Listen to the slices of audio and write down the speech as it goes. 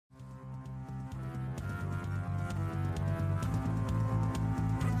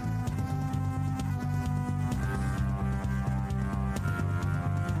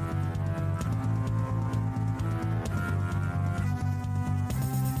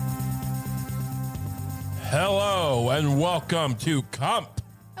Hello and welcome to Comp.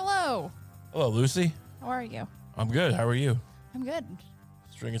 Hello. Hello, Lucy. How are you? I'm good. How are you? I'm good.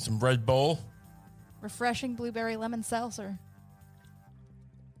 Just drinking some Red Bull. Refreshing blueberry lemon seltzer.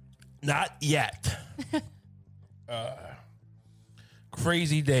 Not yet.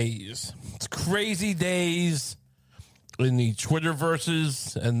 Crazy days. It's crazy days in the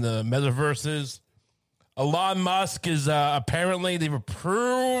Twitterverses and the metaverses. Elon Musk is apparently they've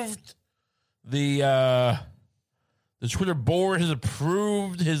approved the Twitter board has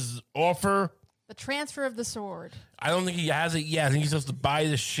approved his offer. The transfer of the sword. I don't think he has it yet. I think he's supposed to buy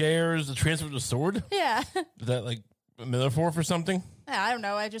the shares, the transfer of the sword. Yeah. Is that like a metaphor for something? I don't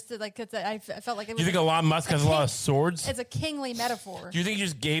know. I just did like I felt like it was. Do you think Elon Musk has a lot of swords? It's a kingly metaphor. Do you think he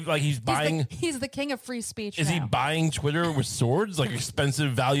just gave like he's buying? He's the king of free speech. Is he buying Twitter with swords, like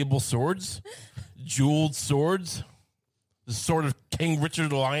expensive, valuable swords, jeweled swords? The sword of King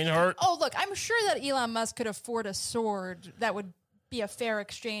Richard Lionheart. Oh, look! I'm sure that Elon Musk could afford a sword that would be a fair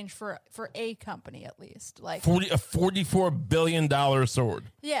exchange for a company at least. Like a $44 billion sword.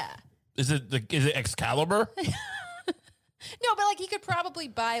 Yeah. Is it Excalibur? No, but like he could probably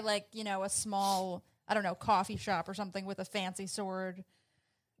buy like, you know, a small, I don't know, coffee shop or something with a fancy sword.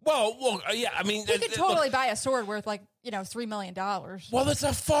 Well, yeah, I mean... He could totally buy a sword worth like, you know, $3 million. Well, it's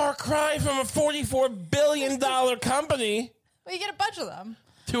a far cry from a $44 billion company. Well, you get a bunch of them.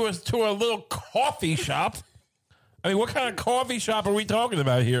 To a little coffee shop. I mean, what kind of coffee shop are we talking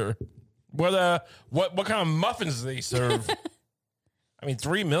about here? What kind of muffins do they serve? I mean,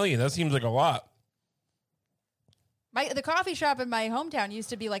 $3 million, that seems like a lot. The coffee shop in my hometown used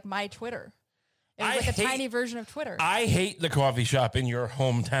to be like my Twitter. It was like a tiny version of Twitter. I hate the coffee shop in your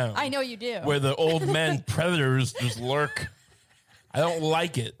hometown. I know you do. Where the old men predators just lurk. I don't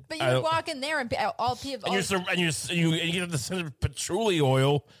like it. But you walk in there and all people... And you get the scent of patchouli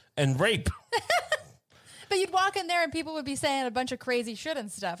oil and rape. But you'd walk in there and people would be saying a bunch of crazy shit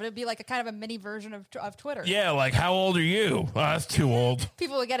and stuff. It would be like a kind of a mini version of Twitter. Yeah, like, how old are you? Oh, that's too old.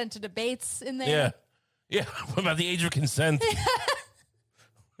 People would get into debates in there. Yeah. Yeah, what about the age of consent?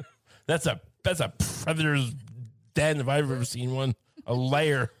 That's a predator's den if I've ever seen one. A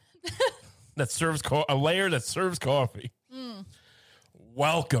lair that serves coffee. Mm.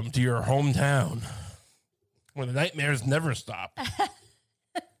 Welcome to your hometown, where the nightmares never stop.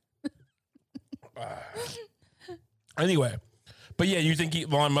 Anyway, but yeah, you think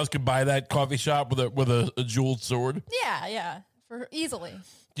Elon Musk could buy that coffee shop with a jeweled sword? Yeah, for easily.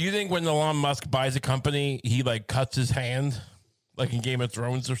 Do you think when Elon Musk buys a company, he like cuts his hand, like in Game of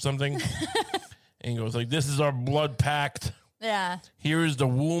Thrones or something, and he goes like, "This is our blood pact. Yeah. Here is the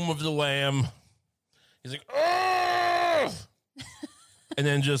womb of the lamb." He's like, "Ugh!" And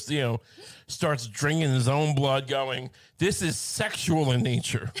then just starts drinking his own blood, going, "This is sexual in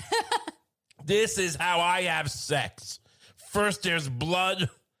nature. This is how I have sex. First there's blood,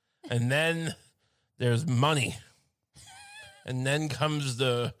 and then there's money." And then comes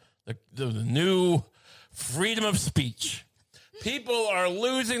the new freedom of speech. People are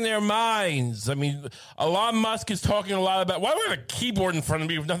losing their minds. I mean, Elon Musk is talking a lot about, why do I have a keyboard in front of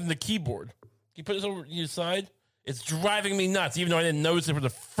me with nothing to keyboard? Can you put this over to your side? It's driving me nuts, even though I didn't notice it for the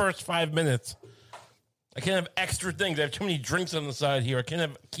first 5 minutes. I can't have extra things. I have too many drinks on the side here. I can't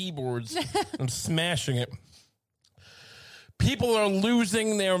have keyboards. I'm smashing it. People are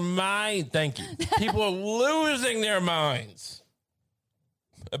losing their mind. Thank you. People are losing their minds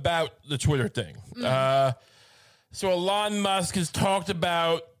about the Twitter thing. So Elon Musk has talked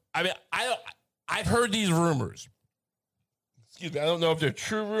about. I mean, I've heard these rumors. Excuse me. I don't know if they're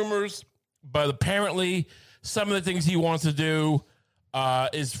true rumors, but apparently some of the things he wants to do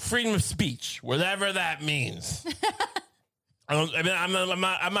is freedom of speech, whatever that means.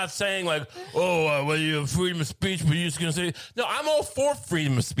 I'm not saying like, well, you have freedom of speech, but you're just gonna say no. I'm all for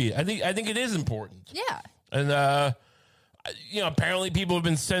freedom of speech. I think it is important. Yeah. And apparently people have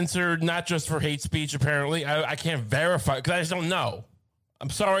been censored not just for hate speech. Apparently, I can't verify because I just don't know. I'm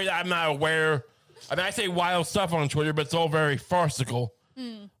sorry that I'm not aware. I mean, I say wild stuff on Twitter, but it's all very farcical.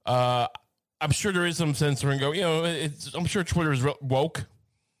 I'm sure there is some censoring. I'm sure Twitter is woke.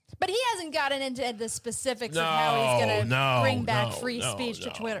 But he hasn't gotten into the specifics of how he's going to bring back free speech to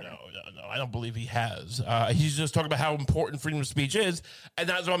Twitter. No, I don't believe he has. He's just talking about how important freedom of speech is, and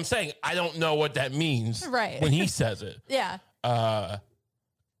that's what I'm saying. I don't know what that means when he says it. Yeah. I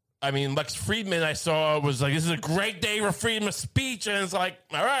mean, Lex Friedman I saw was like, this is a great day for freedom of speech, and it's like,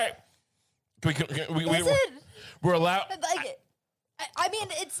 all right. We're allowed... I mean,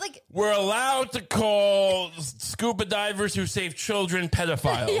 it's like... We're allowed to call scuba divers who save children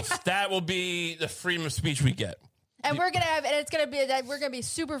pedophiles. Yeah. That will be the freedom of speech we get. And we're gonna have, and it's gonna be that we're gonna be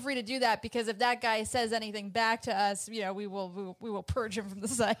super free to do that because if that guy says anything back to us, we will purge him from the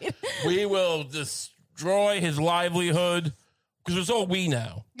site. We will destroy his livelihood because it's all we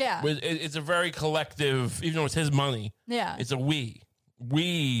now. Yeah, it's a very collective, even though it's his money. Yeah, it's a we.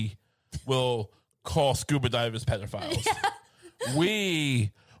 We will call scuba divers pedophiles. Yeah.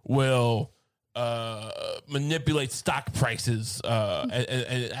 We will manipulate stock prices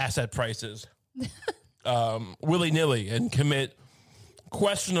and asset prices. Willy-nilly and commit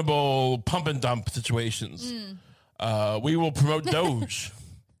questionable pump and dump situations. We will promote Doge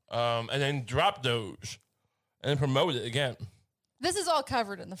and then drop Doge and then promote it again. This is all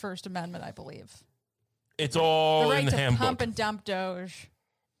covered in the First Amendment, I believe. It's all the right in the to handbook. Pump and dump Doge.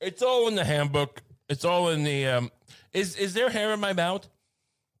 It's all in the handbook. It's all in the... Is there hair in my mouth?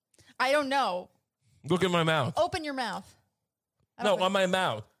 I don't know. Look at my mouth. Open your mouth. No, on my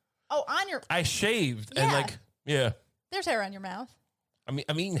mouth. Oh, on your... I shaved Yeah. and yeah. There's hair on your mouth. I'm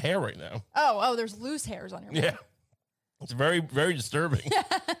eating hair right now. Oh, there's loose hairs on your mouth. Yeah. It's very, very disturbing.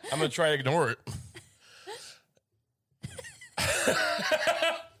 I'm going to try to ignore it.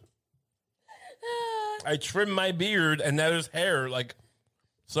 I trimmed my beard and now there's hair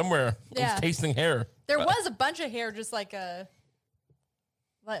somewhere. I was tasting hair. There was a bunch of hair, just like a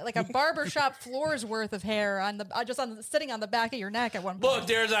barbershop floor's worth of hair on sitting on the back of your neck at one point. Look,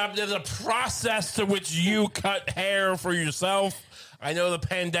 there's a process to which you cut hair for yourself. I know the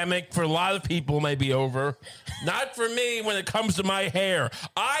pandemic for a lot of people may be over. Not for me when it comes to my hair.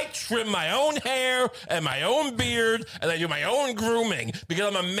 I trim my own hair and my own beard, and I do my own grooming because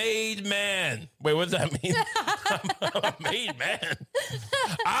I'm a made man. Wait, what does that mean? I'm a made man.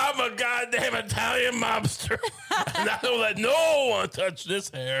 I'm a goddamn Italian mobster, and I don't let no one touch this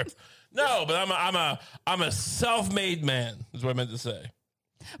hair. No, but I'm a self-made man. Is what I meant to say.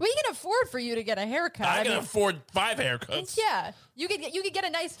 We can afford for you to get a haircut. I can afford 5 haircuts. Yeah, you could get a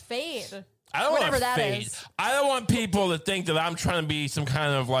nice fade. I don't want that fade. is. I don't want people to think that I'm trying to be some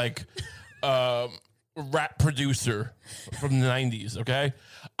kind of rap producer from the 90s, okay?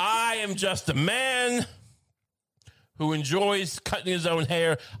 I am just a man who enjoys cutting his own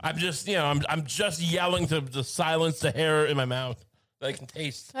hair. I'm just, I'm just yelling to silence the hair in my mouth that I can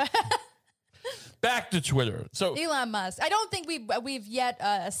taste. Back to Twitter. So Elon Musk. I don't think we've yet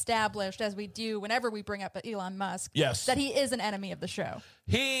established, as we do whenever we bring up Elon Musk, yes, that he is an enemy of the show.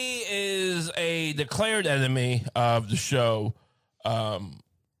 He is a declared enemy of the show,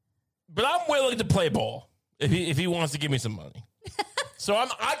 but I'm willing to play ball if he wants to give me some money. So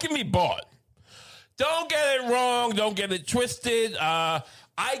I can be bought. Don't get it wrong. Don't get it twisted. I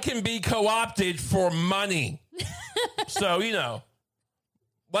can be co-opted for money. So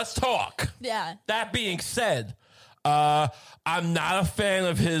let's talk. Yeah. That being said, I'm not a fan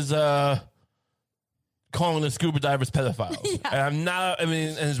of his calling the scuba divers pedophiles. Yeah. And I'm not, and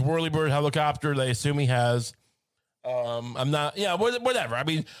his whirlybird helicopter, they assume he has. I'm not, whatever. I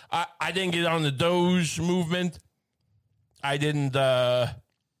mean, I didn't get on the Doge movement. I didn't,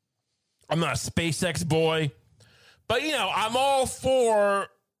 I'm not a SpaceX boy. But, I'm all for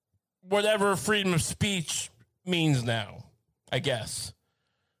whatever freedom of speech means now, I guess.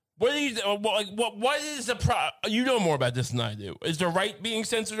 What is the you know more about this than I do. Is the right being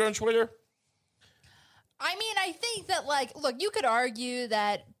censored on Twitter? I mean, I think that, look, you could argue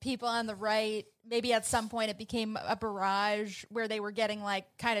that people on the right, maybe at some point it became a barrage where they were getting,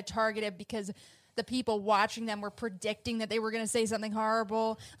 kind of targeted because the people watching them were predicting that they were going to say something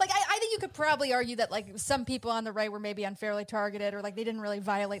horrible. I think you could probably argue that, some people on the right were maybe unfairly targeted or, they didn't really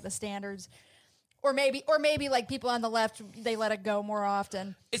violate the standards. Or maybe people on the left, they let it go more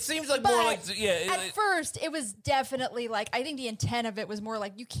often. It seems like more like, At first, it was definitely I think the intent of it was more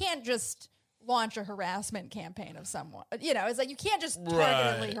you can't just launch a harassment campaign of someone. It's you can't just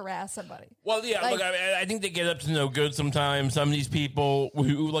targetedly harass somebody. Well, yeah, look, I think they get up to no good sometimes. Some of these people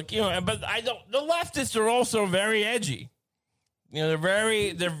who but the leftists are also very edgy.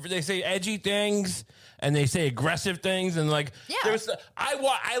 They say edgy things and they say aggressive things and I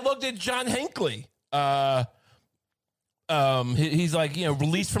looked at John Hinckley. He's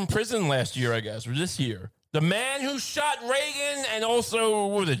released from prison last year, I guess, or this year. The man who shot Reagan and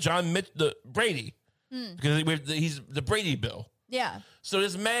also Brady, because he's the Brady bill. Yeah. So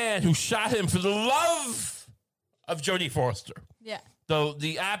this man who shot him for the love of Jodie Foster. Yeah.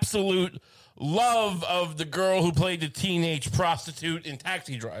 The absolute love of the girl who played the teenage prostitute in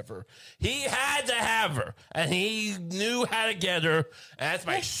Taxi Driver. He had to have her, and he knew how to get her, and that's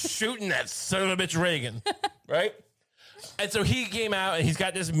by shooting that son of a bitch Reagan, right? And so he came out, and he's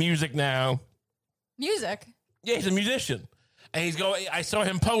got this music now. Music? Yeah, he's a musician. And he's going, I saw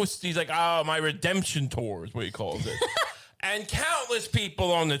him post, he's like, oh, my redemption tour is what he calls it. And countless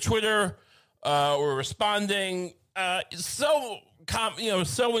people on the Twitter were responding so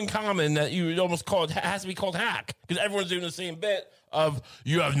in common that you would almost call it, has to be called hack. Because everyone's doing the same bit of,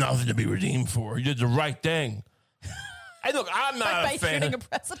 you have nothing to be redeemed for. You did the right thing. Hey, look, I'm not a fan. Shooting a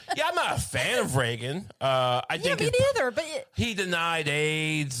president. Yeah, I'm not a fan of Reagan. I think me neither. But he denied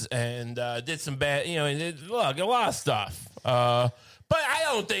AIDS and did some bad, look, a lot of stuff. But I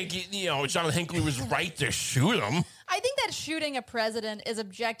don't think, John Hinckley was right to shoot him. I think that shooting a president is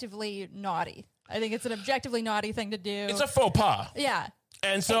objectively naughty. I think it's an objectively naughty thing to do. It's a faux pas. Yeah.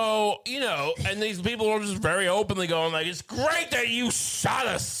 And so, and these people are just very openly going like, it's great that you shot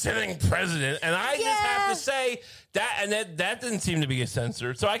a sitting president. And I just have to say that didn't seem to be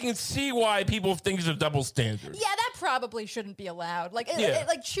censored. So I can see why people think it's a double standard. Yeah, that probably shouldn't be allowed. Like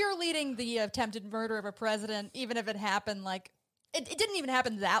cheerleading the attempted murder of a president, even if it happened, it didn't even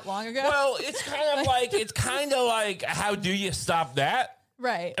happen that long ago. Well, it's kind of like, how do you stop that?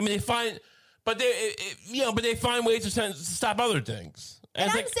 Right. I mean, they find ways to stop other things. And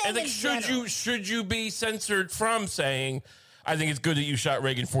I'm saying should you be censored from saying, I think it's good that you shot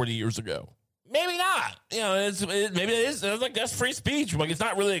Reagan 40 years ago? Maybe not. Maybe it is. Like, that's free speech. Like, it's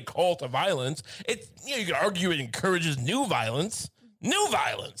not really a call to violence. It's you can argue it encourages new violence.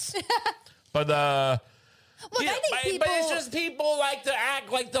 But look, I think but it's just people like to act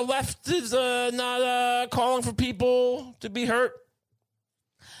like the left is not calling for people to be hurt.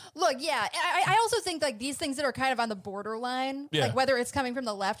 Look, yeah, I also think like these things that are kind of on the borderline, like whether it's coming from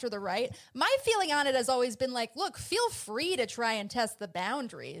the left or the right, my feeling on it has always been like, look, feel free to try and test the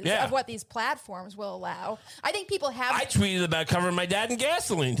boundaries of what these platforms will allow. I think people have... I tweeted about covering my dad in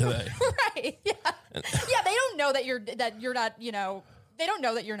gasoline today. Right, yeah. Yeah, they don't know that you're not, they don't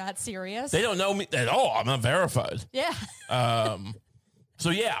know that you're not serious. They don't know me at all. I'm not verified. Yeah.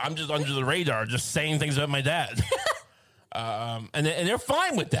 So yeah, I'm just under the radar, just saying things about my dad. And they're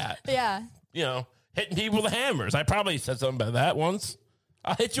fine with that. Yeah. Hitting people with hammers. I probably said something about that once.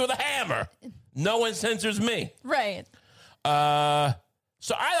 I'll hit you with a hammer. No one censors me. Right. So I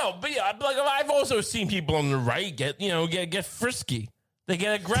don't, but yeah, like I've also seen people on the right get frisky. They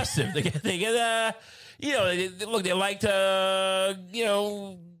get aggressive. they get they like to,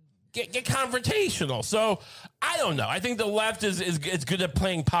 get confrontational. So I don't know. I think the left is good at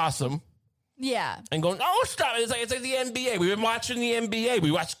playing possum. Yeah. And going, oh, stop it. It's like the NBA. We've been watching the NBA. We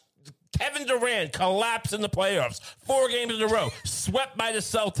watched Kevin Durant collapse in the playoffs 4 games in a row, swept by the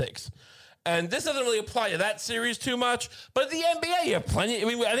Celtics. And this doesn't really apply to that series too much. But the NBA, you have plenty. I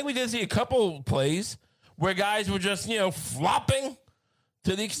mean, I think we did see a couple plays where guys were just, flopping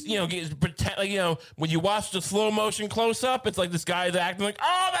to the, pretend, like, when you watch the slow motion close up, it's like this guy's acting like,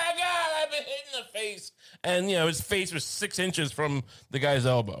 oh my God, I've been hit in the face. And, his face was 6 inches from the guy's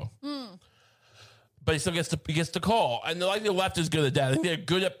elbow. But he still gets the call, and the left is good at that. I think they're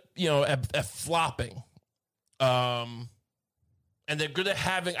good at at flopping, and they're good at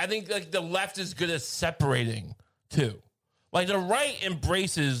having. I think like the left is good at separating too. Like the right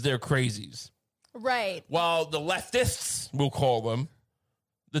embraces their crazies, right? While the leftists, we'll call them,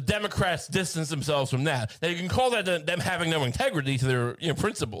 the Democrats distance themselves from that. Now you can call that them having no integrity to their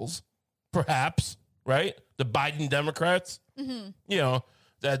principles, perhaps, right? The Biden Democrats, the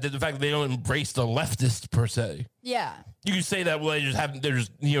fact that they don't embrace the leftist per se. Yeah. You can say that, well, they're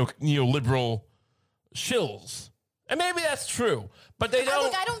just neoliberal shills. And maybe that's true. But they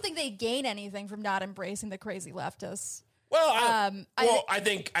don't. I don't think they gain anything from not embracing the crazy leftists. Well, I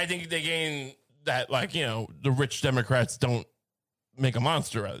think they gain that, the rich Democrats don't make a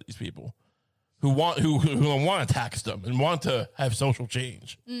monster out of these people who want to tax them and want to have social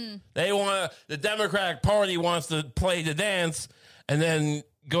change. The Democratic Party wants to play the dance and then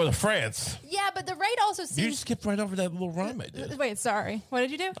go to France. Yeah, but the right also seems... You skipped right over that little rhyme I did. Wait, sorry. What did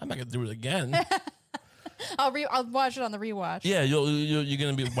you do? I'm not going to do it again. I'll watch it on the rewatch. Yeah, you're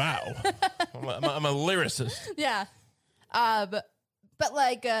going to be, wow. I'm a lyricist. Yeah. But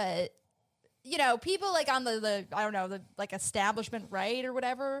people like on the I don't know, the establishment right or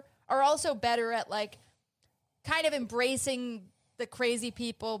whatever are also better at kind of embracing the crazy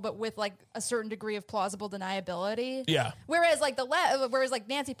people, but with a certain degree of plausible deniability. Yeah. Whereas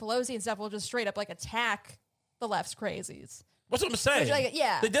Nancy Pelosi and stuff will just straight up attack the left's crazies. What's what I'm saying?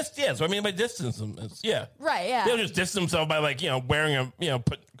 Yeah. So I mean by distance them. Yeah. Right. Yeah. They'll just distance themselves by wearing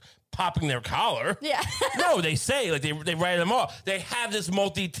popping their collar. Yeah. No, they say they write them off. They have this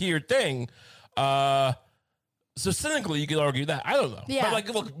multi-tiered thing. So cynically, you could argue that. I don't know. Yeah. But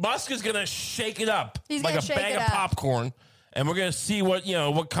look, Musk is gonna shake it up. He's like gonna a bag of popcorn. and we're going to see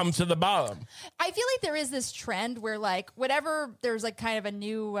what comes to the bottom. I feel like there is this trend where like whenever there's like kind of a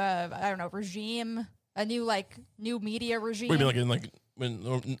new regime, a new media regime. What do you mean, like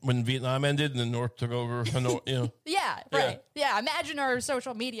when Vietnam ended and the North took over? Yeah, right. Yeah, imagine our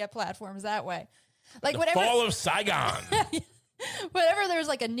social media platforms that way. Like the fall of Saigon. Whenever there's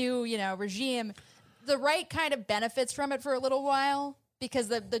like a new, regime, the right kind of benefits from it for a little while because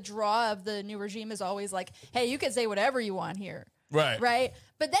the draw of the new regime is always like, hey, you can say whatever you want here. Right.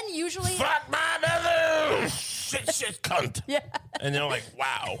 But then usually fuck my mother, shit cunt. Yeah. And they're like,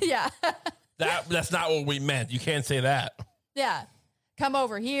 wow. Yeah. That's not what we meant. You can't say that. Yeah. Come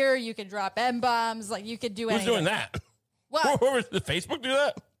over here, you can drop M-bombs, like you could do anything. Who's doing that? What? Did Facebook do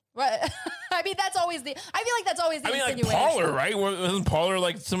that? What? I mean, that's always I feel like that's always the insinuation. Like Parler, right? Wasn't Parler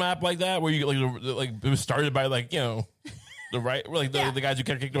like some app like that where you like it was started by the right, like the guys who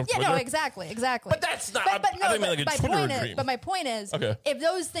got kicked off Twitter? Yeah, no, exactly. But that's not. But my point is, okay, if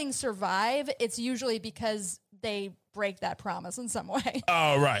those things survive, it's usually because they break that promise in some way.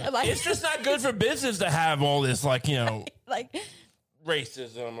 Oh, right. Like, it's just not good for business to have all this like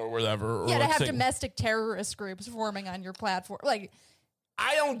racism or whatever. Yeah, to have domestic terrorist groups forming on your platform, like.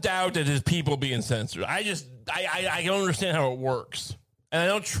 I don't doubt that there's people being censored. I don't understand how it works. And I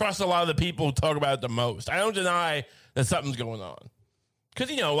don't trust a lot of the people who talk about it the most. I don't deny that something's going on. Because,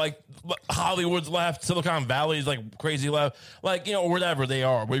 like Hollywood's left, Silicon Valley's like crazy left, or whatever they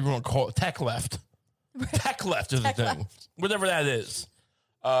are, whatever you want to call it, tech left. Tech left is the thing. Left. Whatever that is.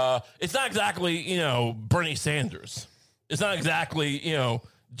 It's not exactly, Bernie Sanders. It's not exactly,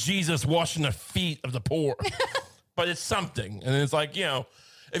 Jesus washing the feet of the poor. But it's something. And it's like,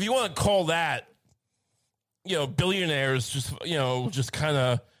 if you want to call that, billionaires just kind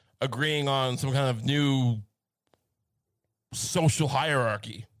of agreeing on some kind of new social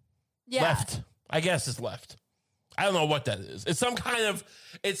hierarchy. Yeah. Left. I guess it's left. I don't know what that is. It's some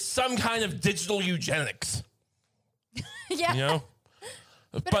kind of digital eugenics. Yeah.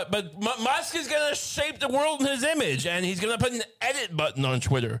 But Musk is going to shape the world in his image, and he's going to put an edit button on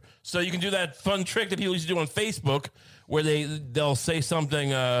Twitter. So you can do that fun trick that people used to do on Facebook where they'll say something,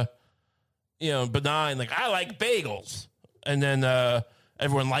 benign, like, I like bagels. And then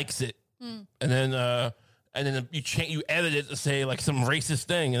everyone likes it. And then you edit it to say, like, some racist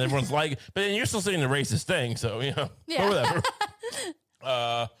thing, and everyone's like, but then you're still saying the racist thing, so, Yeah. Or whatever.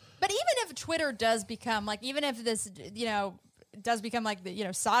 But even if Twitter does become, like, even if this, does become like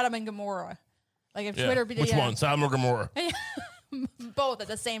the Sodom and Gomorrah, like if Twitter which one, Sodom or Gomorrah? Both at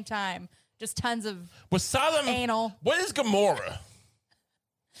the same time, just tons of was Sodom anal. What is Gomorrah?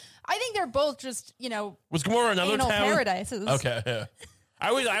 I think they're both just was Gomorrah another anal town? paradises. Okay, yeah. I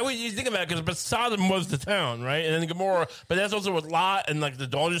always you think about it but Sodom was the town, right? And then Gomorrah, but that's also with Lot and like the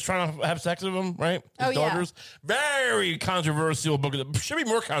daughters trying to have sex with him, right? His daughters. Very controversial book. Should be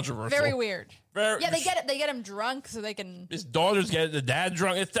more controversial. Very weird. They get him drunk so they can. His daughters get the dad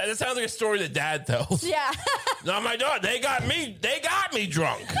drunk. That sounds like a story that dad tells. Yeah. No, my daughter, they got me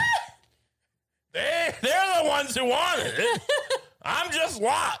drunk. They're the ones who wanted it. I'm just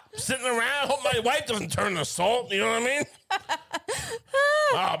Lot, sitting around. Hope my wife doesn't turn to salt. You know what I mean?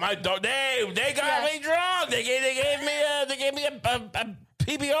 Oh, my dog! They got me drunk. They gave me a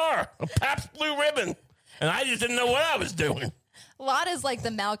PBR, a Pabst Blue Ribbon, and I just didn't know what I was doing. Lot is like the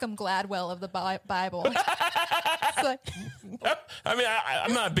Malcolm Gladwell of the Bible. Like, I mean,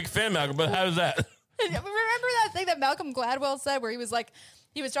 I'm not a big fan of Malcolm, but how is that? Remember that thing that Malcolm Gladwell said, where he was like,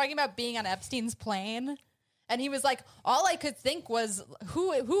 he was talking about being on Epstein's plane. And he was like, all I could think was,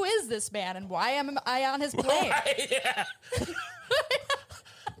 who is this man and why am I on his plane? Right, yeah.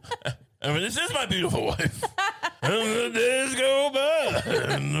 I mean, this is my beautiful wife. And the days go by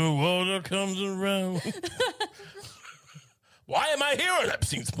and the water comes around. Why am I here on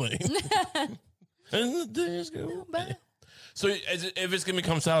Epstein's plane? And the days go by. So if it's going to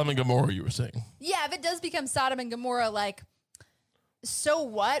become Sodom and Gomorrah, you were saying? Yeah, if it does become Sodom and Gomorrah, like, so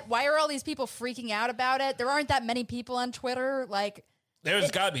what? Why are all these people freaking out about it? There aren't that many people on Twitter. Like,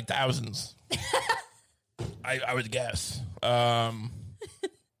 there's got to be thousands. I would guess.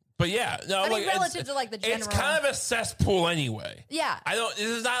 But yeah, no. I mean, relative to like the general, it's kind of a cesspool anyway. Yeah, This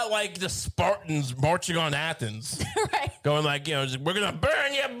is not like the Spartans marching on Athens, right? Going like, we're gonna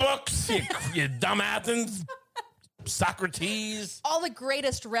burn your books, you dumb Athens. Socrates, all the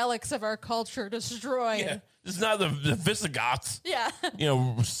greatest relics of our culture destroyed. Yeah. This is not the Visigoths. Yeah.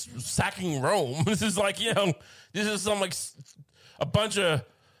 Sacking Rome. This is like, this is some like a bunch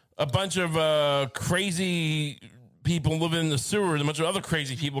of crazy people living in the sewer and a bunch of other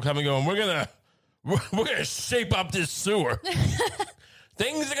crazy people coming and going, we're gonna shape up this sewer.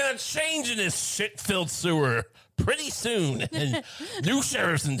 Things are gonna change in this shit-filled sewer. pretty soon. And new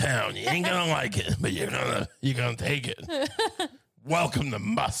sheriff's in town. You ain't gonna like it, but you're gonna take it. Welcome to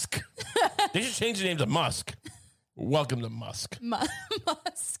Musk. They should change the name to Musk. Welcome to Musk.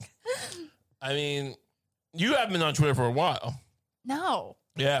 Musk. I mean, you haven't been on Twitter for a while. No.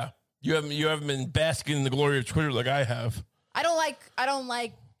 Yeah. You haven't been basking in the glory of Twitter like I have. I don't like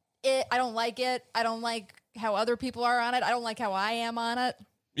it. I don't like how other people are on it. I don't like how I am on it.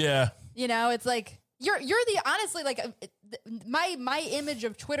 Yeah. You know, it's like you're the honestly like my image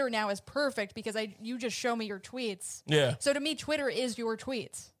of Twitter now is perfect because you just show me your tweets. Yeah. So to me, Twitter is your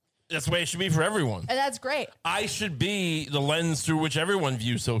tweets. That's the way it should be for everyone. And that's great. I should be the lens through which everyone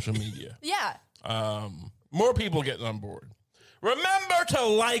views social media. Yeah. More people getting on board. Remember to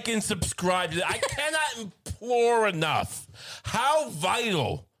like and subscribe. I cannot implore enough how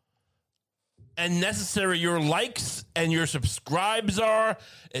vital and necessary your likes and your subscribes are.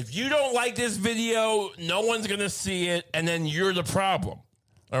 If you don't like this video, no one's going to see it, and then you're the problem.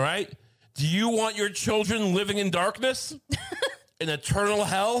 All right? Do you want your children living in darkness? In eternal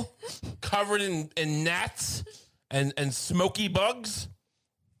hell? Covered in gnats and smoky bugs?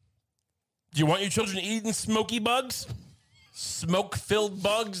 Do you want your children eating smoky bugs? Smoke-filled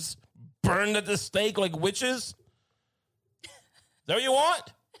bugs burned at the stake like witches? Is that what you want?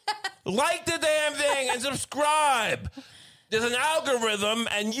 Like the damn thing and subscribe. There's an algorithm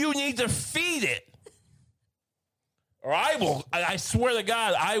and you need to feed it. Or I will. I swear to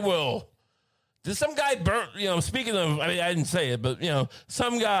God, I will. Did some guy burn, speaking of, I didn't say it, but,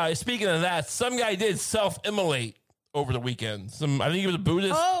 some guy, speaking of that, some guy did self-immolate over the weekend. I think he was a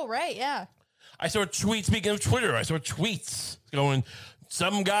Buddhist. Oh, right, yeah. I saw a tweet, speaking of Twitter, I saw tweets going,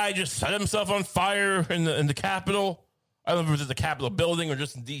 some guy just set himself on fire in the Capitol. I don't know if it was at the Capitol building or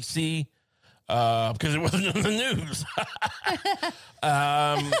just in D.C. Because it wasn't in the news.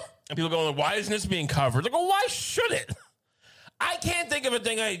 And people going, why isn't this being covered? Like, well, why should it? I can't think of a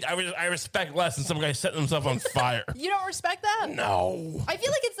thing I respect less than some guy setting himself on fire. You don't respect that? No. I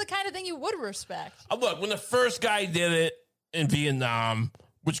feel like it's the kind of thing you would respect. Look, when the first guy did it in Vietnam,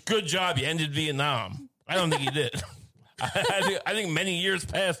 which good job, you ended Vietnam. I don't think he did. I think many years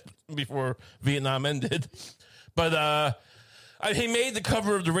passed before Vietnam ended. But he made the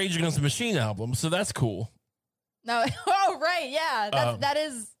cover of the Rage Against the Machine album, so that's cool. No, oh, right, yeah.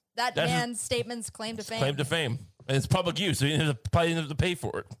 That man's statement's claim to fame. Claim to fame. And it's public use, so you probably didn't have to pay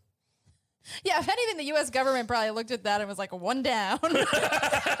for it. Yeah, if anything, the U.S. government probably looked at that and was like, one down.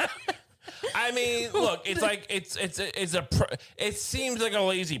 I mean, look, it's like it seems like a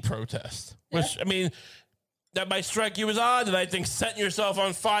lazy protest, which I mean, that might strike you as odd. And I think setting yourself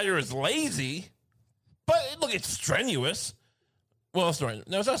on fire is lazy, but look, it's strenuous. Well, it's not.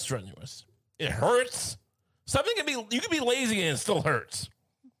 No, it's not strenuous. It hurts. Something you can be lazy and it still hurts.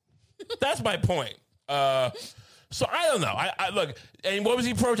 That's my point. So I don't know. I look, and what was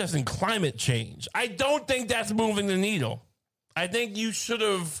he protesting? Climate change. I don't think that's moving the needle. I think you should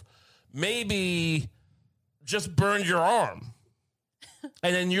have maybe just burned your arm.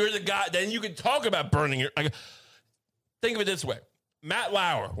 And then you're the guy, then you can talk about burning your, think of it this way. Matt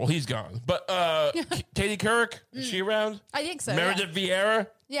Lauer, well, he's gone. But Katie Couric, is she around? I think so. Meredith Vieira?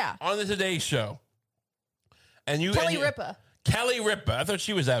 Yeah. On the Today Show. And Kelly Ripa. Kelly Ripa. I thought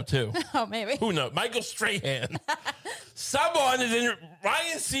she was out too. Oh, maybe. Who knows? Michael Strahan. Someone is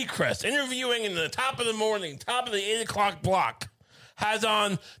Ryan Seacrest interviewing in the top of the morning, top of the 8 o'clock block. Has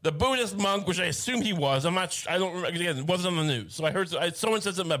on the Buddhist monk, which I assume he was. I don't remember. Again, it wasn't on the news. So I heard someone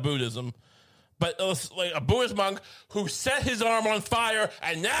said something about Buddhism. But it was like a Buddhist monk who set his arm on fire,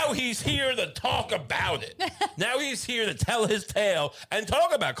 and now he's here to talk about it. Now he's here to tell his tale and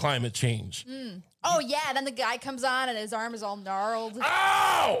talk about climate change. Oh, yeah. Then the guy comes on and his arm is all gnarled.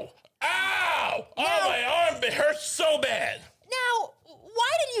 Ow! Ow! Oh, my arm, it hurts so bad. Now, why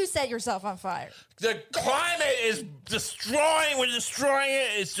did you set yourself on fire? The climate is we're destroying it.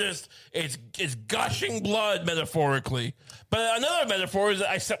 It's just, it's gushing blood, metaphorically. But another metaphor is that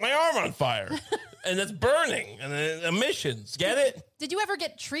I set my arm on fire. And it's burning and emissions. Get it? Did you ever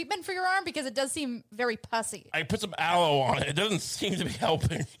get treatment for your arm? Because it does seem very pussy. I put some aloe on it. It doesn't seem to be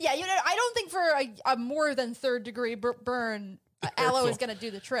helping. Yeah, I don't think for a more than third degree burn, aloe is going to do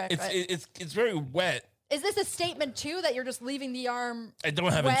the trick. It's very wet. Is this a statement too that you're just leaving the arm? I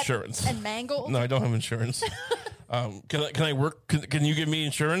don't have insurance and mangled. No, I don't have insurance. Can I work? Can you give me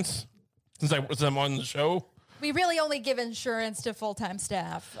insurance since I'm on the show? We really only give insurance to full-time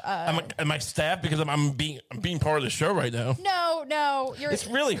staff. Am I staff because I'm being part of the show right now? No, it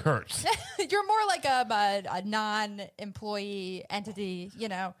really hurts. You're more like a non-employee entity,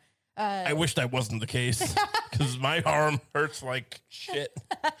 I wish that wasn't the case because my arm hurts like shit.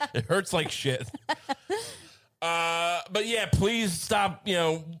 It hurts like shit. But yeah, please stop. You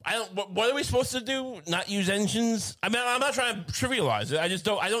know, I don't. What are we supposed to do? Not use engines? I mean, I'm not trying to trivialize it. I just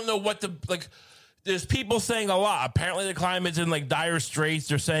don't. I don't know what the like. There's people saying a lot. Apparently, the climate's in like dire straits.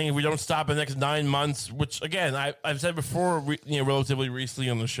 They're saying if we don't stop in the next 9 months, which again I've said before, relatively recently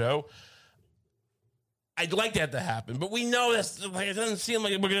on the show. I'd like that to happen, but we know that's like it doesn't seem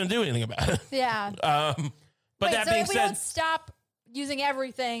like we're going to do anything about it. Yeah. But Wait, that so being if we said, don't stop using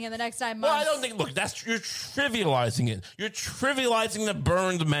everything in the next 9 months. well, I don't think. Look, you're trivializing it. You're trivializing the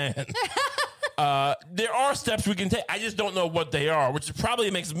burned man. There are steps we can take. I just don't know what they are, which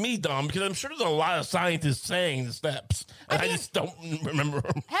probably makes me dumb because I'm sure there's a lot of scientists saying the steps, and I just don't remember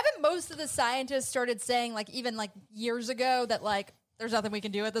them. Haven't most of the scientists started saying, like, even like years ago, that like there's nothing we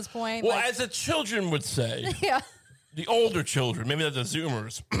can do at this point? Well, like, as the children would say, yeah, the older children, maybe not the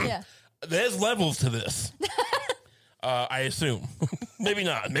Zoomers. yeah. There's levels to this. I assume. Maybe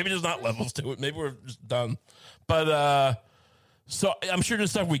not. Maybe there's not levels to it. Maybe we're just done. But so I'm sure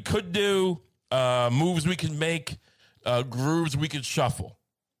there's stuff we could do, moves we can make, grooves we could shuffle.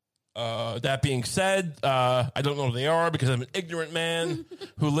 That being said, I don't know what they are because I'm an ignorant man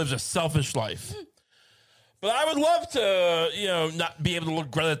who lives a selfish life. But I would love to, not be able to look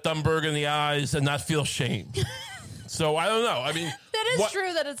Greta Thunberg in the eyes and not feel shame. So I don't know. I mean, that is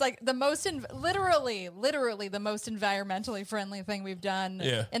true. That it's like the most, literally the most environmentally friendly thing we've done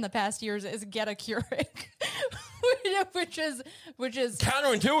in the past years is get a Keurig, which is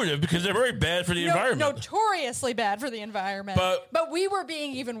counterintuitive because they're very bad for the environment. Notoriously bad for the environment. But we were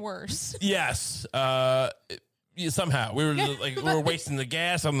being even worse. Yes. Somehow we were we were wasting the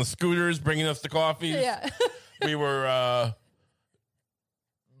gas on the scooters, bringing us the coffee. Yeah. We were.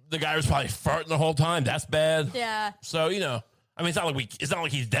 The guy was probably farting the whole time. That's bad. Yeah. So, I mean, it's not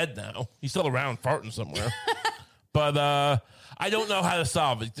like he's dead now. He's still around farting somewhere. But I don't know how to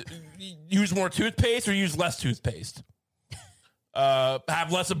solve it. Use more toothpaste or use less toothpaste? Have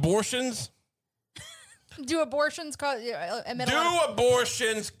less abortions? Do abortions cause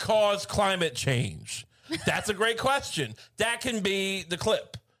climate change? That's a great question. That can be the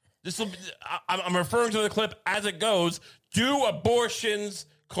clip. I'm referring to the clip as it goes. Do abortions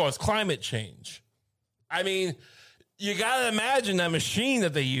cause climate change? I mean, you gotta imagine that machine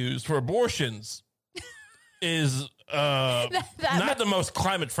that they use for abortions is not the most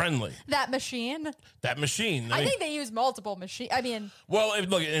climate friendly. That machine. I think they use multiple machines. I mean, well,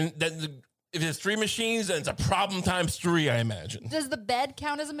 if it's 3 machines, then it's a problem times 3. I imagine. Does the bed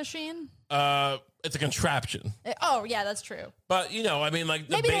count as a machine? It's a contraption. Oh yeah, that's true. But I mean, like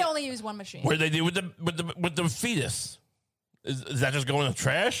maybe they only use one machine. What do they do with the fetus? Is that just going in the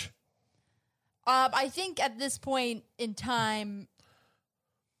trash? I think at this point in time,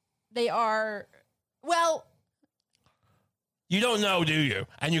 they are. Well, you don't know, do you?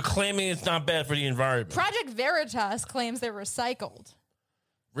 And you're claiming it's not bad for the environment. Project Veritas claims they're recycled.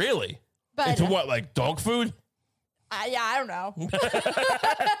 Really? But into what, like dog food? Yeah, I don't know.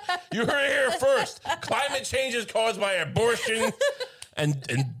 You heard it here first. Climate change is caused by abortion and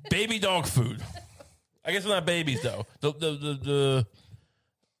baby dog food. I guess they're not babies though. The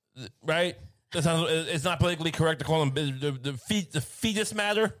right? It's not politically correct to call them the fetus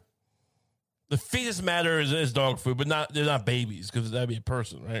matter. The fetus matter is dog food, but they're not babies because that'd be a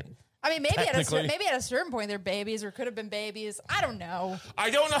person, right? I mean, maybe at a certain point they're babies or could have been babies. I don't know.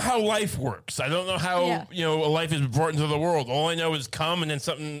 I don't know how life works. I don't know how a life is brought into the world. All I know is come and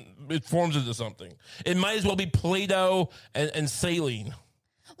then it forms into something. It might as well be Play-Doh and saline.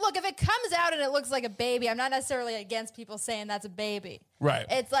 Look, if it comes out and it looks like a baby, I'm not necessarily against people saying that's a baby. Right.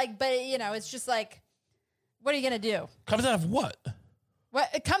 It's like, but it's just like, what are you going to do? Comes out of what? What?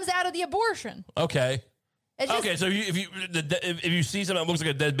 It comes out of the abortion. Okay. Okay, so if you see something that looks like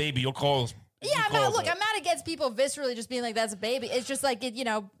a dead baby, you'll call us. Yeah, I'm not against people viscerally just being like, that's a baby. It's just like,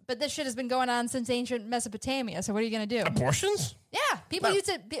 but this shit has been going on since ancient Mesopotamia. So what are you going to do? Abortions? Yeah.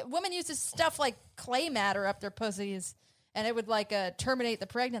 Women used to stuff like clay matter up their pussies and it would terminate the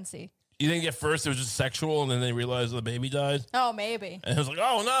pregnancy. You think at first it was just sexual and then they realized the baby died? Oh, maybe. And it was like,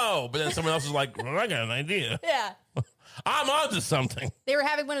 oh no. But then someone else was like, well, I got an idea. Yeah. I'm onto something. They were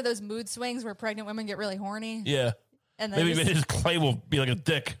having one of those mood swings where pregnant women get really horny. Yeah. And maybe his clay will be like a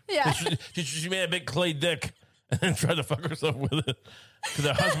dick. Yeah. She made a big clay dick and then tried to fuck herself with it.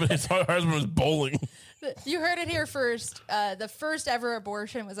 Because his husband was bowling. You heard it here first. The first ever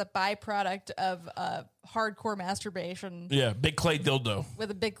abortion was a byproduct of hardcore masturbation. Yeah, big clay dildo.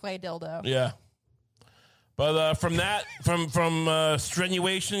 With a big clay dildo. Yeah. But from that, from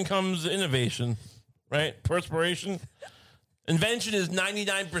strenuation comes innovation, right? Perspiration. Invention is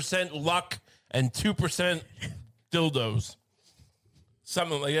 99% luck and 2% dildos.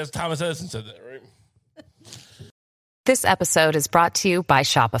 Something like that. Thomas Edison said that, right? This episode is brought to you by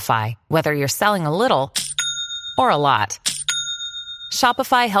Shopify. Whether you're selling a little or a lot,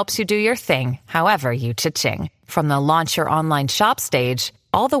 Shopify helps you do your thing, however you cha-ching. From the launch your online shop stage,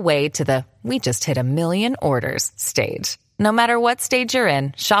 all the way to the we just hit 1 million orders stage. No matter what stage you're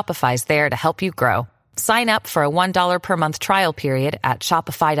in, Shopify's there to help you grow. Sign up for a $1 per month trial period at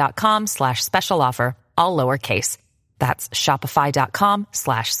shopify.com/special offer, all lowercase. That's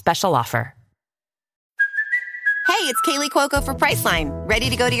shopify.com/special offer. Hey, it's Kaylee Cuoco for Priceline. Ready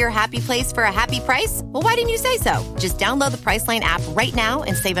to go to your happy place for a happy price? Well, why didn't you say so? Just download the Priceline app right now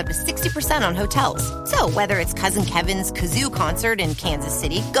and save up to 60% on hotels. So whether it's Cousin Kevin's Kazoo Concert in Kansas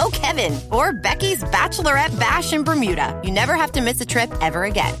City, go Kevin, or Becky's Bachelorette Bash in Bermuda, you never have to miss a trip ever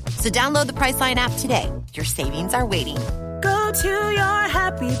again. So download the Priceline app today. Your savings are waiting. Go to your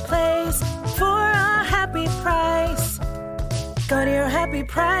happy place for a happy price. Go to your happy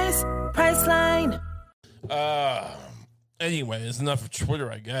price, Priceline. Anyway, it's enough of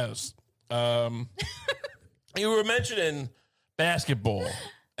Twitter, I guess. You were mentioning basketball,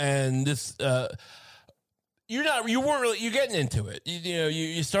 and this, you're getting into it.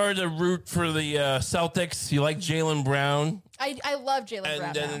 You started to root for the Celtics. You like Jaylen Brown. I love Jaylen Brown.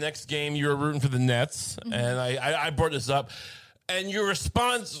 And then the next game, you were rooting for the Nets, and I brought this up, and your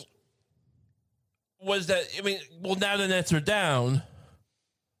response was that, now the Nets are down,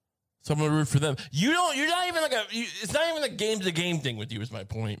 so I'm going to root for them. You're not even it's not even a game-to-game thing with you, is my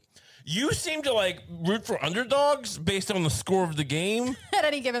point. You seem to root for underdogs based on the score of the game. At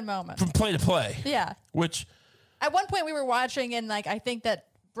any given moment. From play to play. Yeah. Which. At one point we were watching and I think that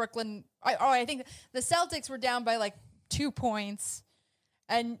Brooklyn, I think the Celtics were down by 2 points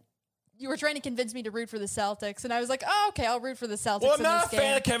and you were trying to convince me to root for the Celtics, and I was like, oh, okay, I'll root for the Celtics. Well, I'm not a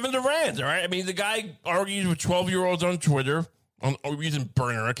fan of Kevin Durant, all right? The guy argues with 12-year-olds on Twitter using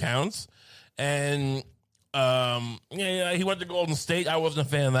burner accounts, and he went to Golden State. I wasn't a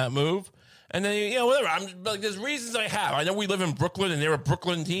fan of that move. And then, whatever. There's reasons I have. I know we live in Brooklyn, and they're a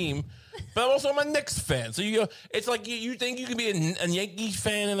Brooklyn team, but also I'm a Knicks fan. So it's like you think you can be a Yankees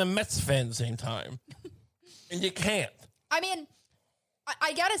fan and a Mets fan at the same time, and you can't. I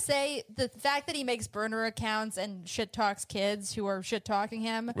gotta say, the fact that he makes burner accounts and shit talks kids who are shit talking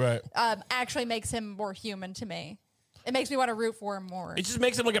him, right, actually makes him more human to me. It makes me want to root for him more. It just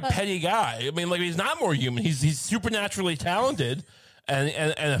makes him like a petty guy. He's not more human. He's supernaturally talented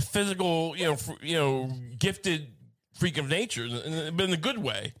and a physical, gifted freak of nature, but in a good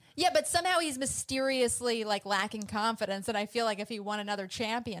way. Yeah, but somehow he's mysteriously lacking confidence, and I feel like if he won another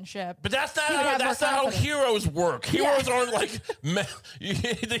championship, but that's not how heroes work. Heroes aren't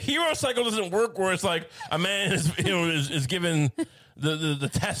the hero cycle doesn't work where it's like a man is given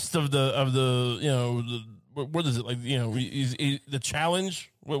the test of the what is it he's the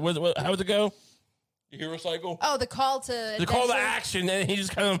challenge. What how does it go? The hero cycle. Oh, the call to action, and he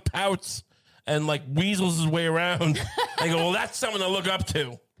just kind of pouts and weasels his way around. I go, well, that's someone to look up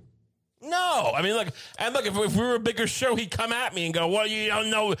to. No, if we were a bigger show, he'd come at me and go, well, you don't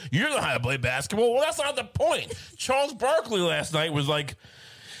know how to play basketball. Well, that's not the point. Charles Barkley last night was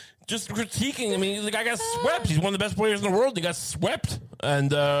just critiquing. The guy got swept. He's one of the best players in the world. He got swept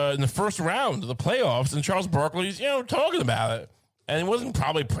and in the first round of the playoffs, and Charles Barkley's, talking about it. And it wasn't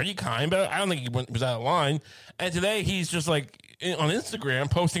probably pretty kind, but I don't think he was out of line. And today he's just on Instagram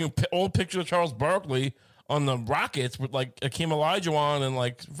posting an old picture of Charles Barkley on the Rockets with Akeem Olajuwon and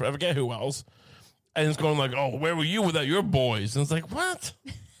I forget who else, and it's going oh, where were you without your boys? And it's what?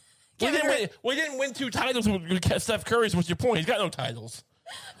 We didn't win 2 titles with Steph Curry. So what's your point? He's got no titles.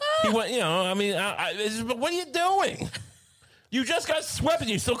 He went, what are you doing? You just got swept and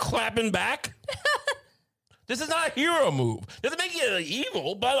you're still clapping back. This is not a hero move. Doesn't make you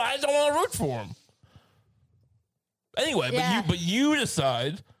evil, but I don't want to root for him. Anyway, yeah. but you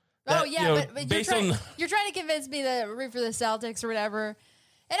decide. That, but you're trying to convince me to root for the Celtics or whatever.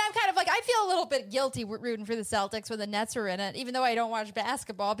 And I'm kind of I feel a little bit guilty rooting for the Celtics when the Nets are in it, even though I don't watch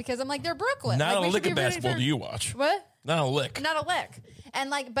basketball because I'm they're Brooklyn. Not a lick of basketball do you watch? What? Not a lick. Not a lick.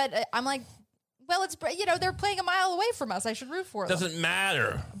 And but I'm well, it's they're playing a mile away from us. I should root for them. Doesn't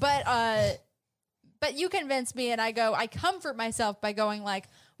matter. But you convince me, and I comfort myself by going well,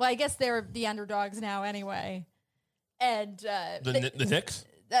 I guess they're the underdogs now anyway. And the Knicks.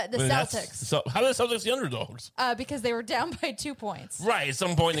 The Celtics. So how are the Celtics the underdogs? Because they were down by 2 points. Right, at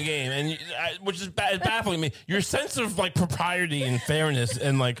some point in the game, and which is baffling me. Your sense of propriety and fairness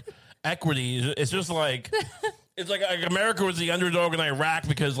and equity, it's just it's like America was the underdog in Iraq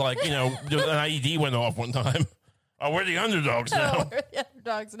because an IED went off one time. Oh, we're the underdogs now. We're the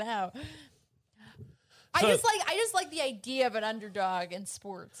underdogs now. I just like the idea of an underdog in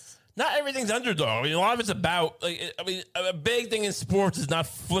sports. Not everything's underdog. I mean, a lot of it's about, like, I mean, a big thing in sports is not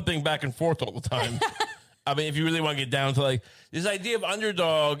flipping back and forth all the time. I mean, if you really want to get down to like this idea of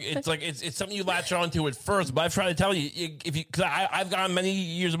underdog, it's like it's something you latch onto at first. But I've tried to tell you, because I've gone many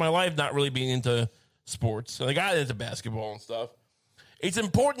years of my life not really being into sports. So I got into basketball and stuff. It's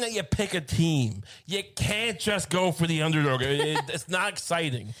important that you pick a team. You can't just go for the underdog. It's not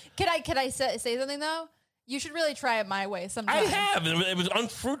exciting. Can I say something though? You should really try it my way sometime. I have. It was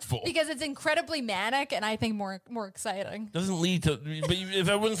unfruitful. Because it's incredibly manic and I think more exciting. Doesn't lead to. But if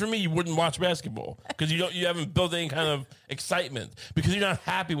it wasn't for me, you wouldn't watch basketball because you haven't built any kind of excitement because you're not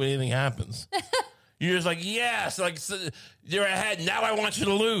happy when anything happens. You're just like, yes, like you're ahead. Now I want you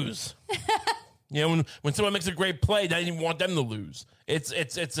to lose. You know, when someone makes a great play, I didn't want them to lose. It's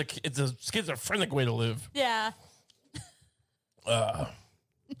a schizophrenic way to live. Yeah.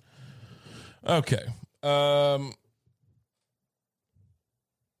 Okay.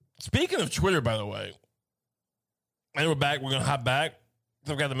 Speaking of Twitter, by the way, and we're back. We're gonna hop back.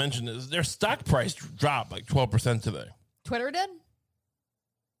 I've got to mention this. Their stock price dropped like 12% today. Twitter did?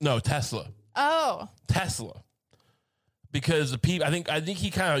 No, Tesla. Oh. Tesla. Because the people, I think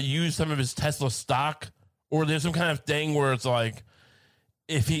he kind of used some of his Tesla stock, or there's some kind of thing where it's like,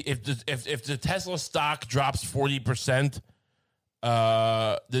 if the Tesla stock drops 40%.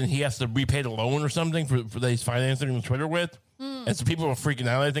 Then he has to repay the loan or something for that he's financing Twitter with. And so people are freaking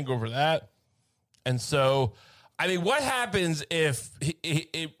out, I think, over that. And so, I mean, what happens if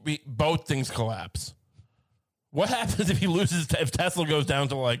both things collapse? What happens if he loses, if Tesla goes down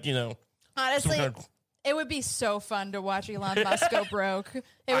to like, you know. Honestly, it would be so fun to watch Elon Musk go broke.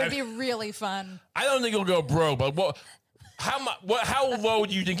 It would be really fun. I don't think he'll go broke, but how low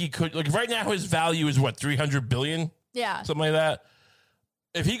do you think he could? Like right now, his value is what, 300 billion? Yeah. Something like that.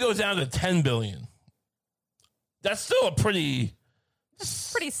 If he goes down to 10 billion, that's still a pretty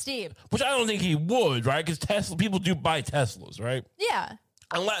steep. Which I don't think he would, right? Because people do buy Teslas, right? Yeah.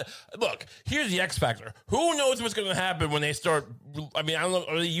 Look, here's the X factor. Who knows what's going to happen when they start? I mean, I don't know.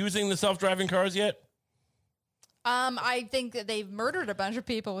 Are they using the self-driving cars yet? I think that they've murdered a bunch of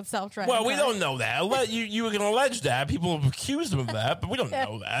people with self-driving Well, we cars. don't know that. You can allege that. People have accused them of that, but we don't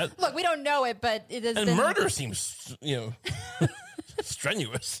know that. Look, we don't know it, but it is. And murder seems,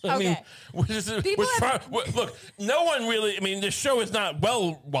 strenuous. I mean, look, no one really. I mean, this show is not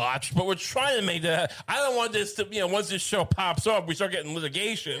well watched, but we're trying to make that. I don't want this to. Once this show pops up, we start getting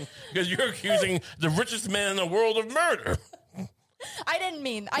litigation because you're accusing the richest man in the world of murder. I didn't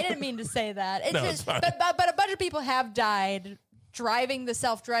mean to say that. It's No, just, it's fine. but a bunch of people have died driving the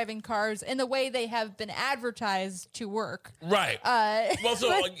self-driving cars in the way they have been advertised to work. Right. Well,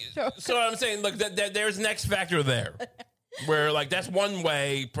 so I'm saying, look, there's an X factor there, where like that's one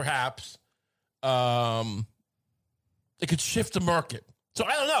way, perhaps, it could shift the market. So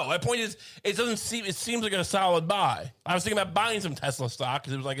I don't know. My point is, it seems like a solid buy. I was thinking about buying some Tesla stock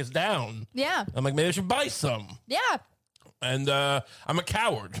because it was like it's down. Yeah. I'm like, maybe I should buy some. Yeah. And I'm a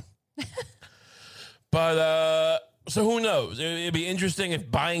coward. But so who knows? It'd be interesting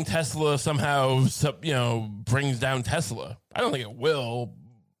if buying Tesla somehow, brings down Tesla. I don't think it will,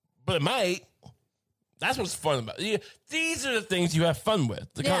 but it might. That's what's fun about it. These are the things you have fun with.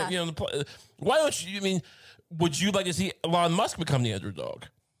 Why don't you? I mean, would you like to see Elon Musk become the underdog?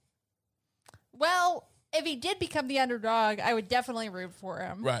 Well, if he did become the underdog, I would definitely root for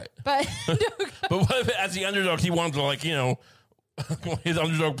him. Right. But But what if, as the underdog, he wanted to, his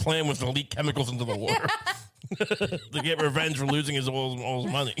underdog plan was to leak chemicals into the water to get revenge for losing all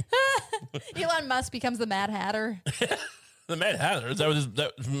his money. Elon Musk becomes the Mad Hatter. The Mad Hatter? Is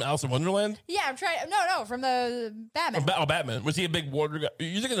that from Alice in Wonderland? Yeah, I'm trying. No, from the Batman. Batman. Was he a big water guy?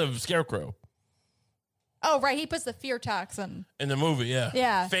 You're thinking of Scarecrow. Oh, right. He puts the fear toxin In the movie, yeah.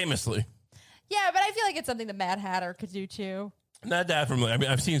 Yeah. Famously. Yeah, but I feel like it's something the Mad Hatter could do too. Not that from, I mean,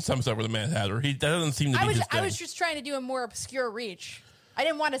 I've seen some stuff with the Mad Hatter. That doesn't seem to be his thing. I was just trying to do a more obscure reach. I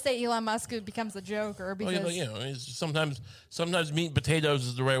didn't want to say Elon Musk becomes the Joker because it's sometimes meat and potatoes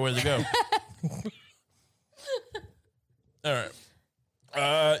is the right way to go. All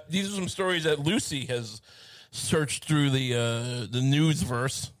right. These are some stories that Lucy has searched through the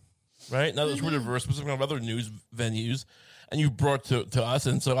newsverse, right? Not the Twitterverse, but some kind of other news venues, and you brought to us.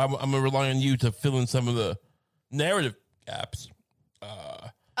 And so I'm going to rely on you to fill in some of the narrative gaps.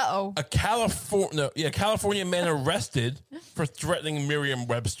 A California man arrested for threatening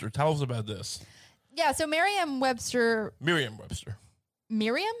Merriam-Webster. Tell us about this. Yeah, so Merriam-Webster. Merriam-Webster.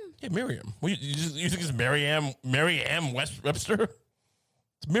 Miriam? Yeah, Miriam. You think it's Merriam-Webster?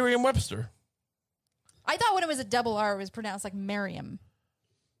 It's Merriam-Webster. I thought when it was a double R, it was pronounced like Merriam.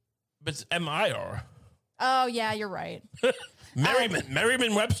 But it's M-I-R. Oh, yeah, you're right.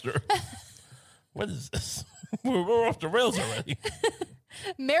 Merriam-Webster. What is this? We're off the rails already.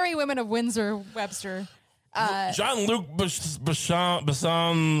 Merry Women of Windsor, Webster. Jean-Luc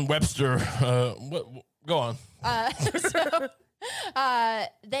Besson Webster. Go on.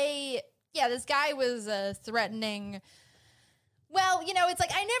 This guy was threatening. Well, it's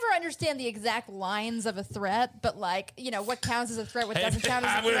like I never understand the exact lines of a threat, but like, what counts as a threat, what doesn't count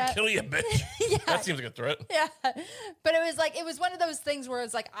as a threat. I'm gonna kill you, bitch. Yeah. That seems like a threat. Yeah. But it was one of those things where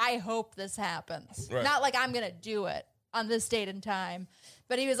it's like, I hope this happens. Right. Not like I'm gonna do it on this date and time.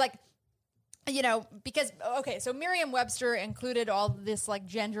 But he was like, because, okay, so Merriam-Webster included all this like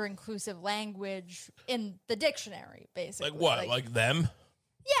gender inclusive language in the dictionary, basically. Like what? Like them?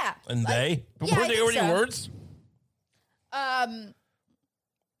 Yeah. And they? But yeah, were I they think already so. words?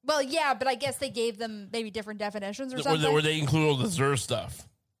 Well, yeah, but I guess they gave them maybe different definitions or something. Were they include all the Zer stuff?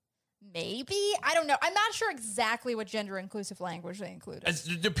 Maybe. I don't know. I'm not sure exactly what gender inclusive language they included.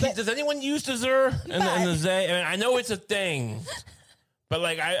 Does anyone use the Zer and the Zay? I mean, I know it's a thing, but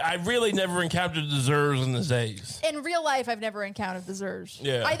like I really never encountered the Zers and the Zays. In real life, I've never encountered the Zers.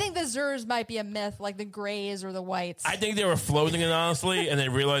 Yeah. I think the Zers might be a myth, like the Greys or the Whites. I think they were floating it, honestly, and they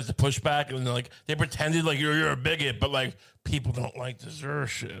realized the pushback, and like they pretended like you're a bigot, but like people don't like the Zer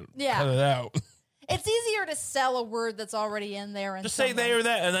shit. Yeah. Cut it out. It's easier to sell a word that's already in there. And Just say they or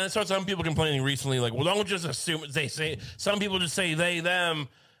that, and then I saw some people complaining recently, like, well, don't just assume they say. Some people just say they them,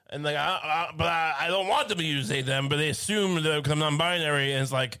 and like, I don't want them to use they them, but they assume that because I'm non-binary, and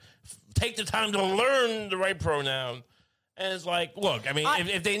it's like, take the time to learn the right pronoun. And it's like, look, I mean,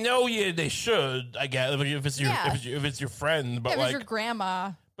 if they know you, they should. I guess if it's your if it's your friend, but if like it's your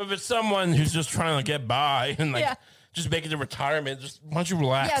grandma. But if it's someone who's just trying to get by and like just make it a retirement, just why don't you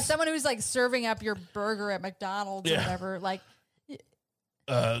relax? Yeah, someone who's like serving up your burger at McDonald's or whatever. Like,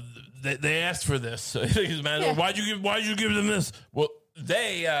 they asked for this. Man, why'd you give them this? Well,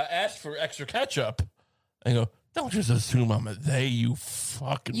 they asked for extra ketchup. And you go, don't just assume I'm a they, you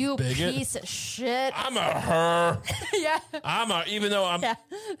fucking bigot. Piece of shit. I'm a her. Yeah. Even though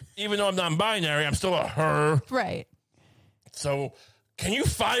I'm non-binary, I'm still a her. Right. So can you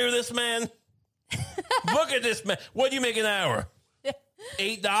fire this man? Look at this man. What do you make an hour?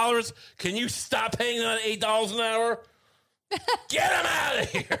 $8? Can you stop paying on $8 an hour? Get him out of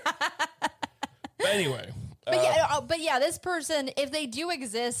here. But anyway. But yeah, this person, if they do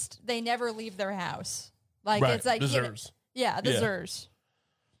exist, they never leave their house. Like right. it's like the Zers. the Zers.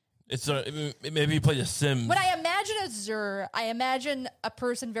 It's maybe you play The Sims. When I imagine a Zer, I imagine a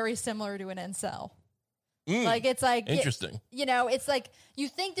person very similar to an incel. Like it's like interesting. It's like you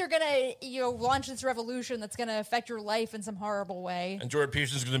think they're gonna launch this revolution that's gonna affect your life in some horrible way. And Jordan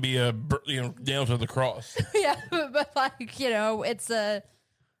Peterson's gonna be down to the cross. Yeah, but like it's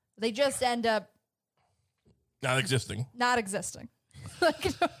they just end up not existing.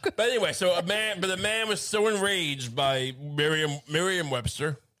 But anyway, so the man was so enraged by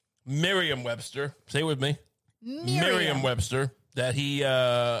Merriam-Webster. Say it with me. Merriam-Webster. That he,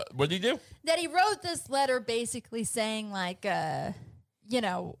 what did he do? That he wrote this letter basically saying like, I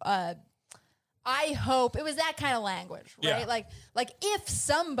hope, it was that kind of language, right? Yeah. Like if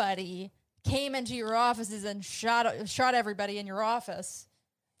somebody came into your offices and shot everybody in your office,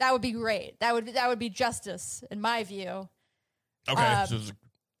 that would be great. That would be justice in my view. Okay, so it was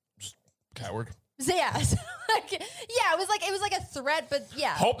just coward. So yeah, it was like a threat, but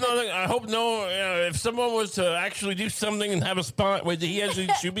yeah. I hope no. If someone was to actually do something and have a spot, wait, did he actually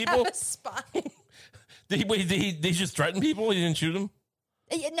shoot people? Have a spot. Did he just threaten people? He didn't shoot them.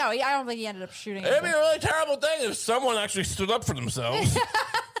 No, I don't think he ended up shooting. It'd be a really terrible thing if someone actually stood up for themselves.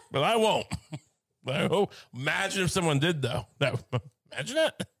 But I won't. Imagine if someone did though.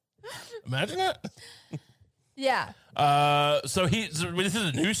 Imagine that. Yeah. So this is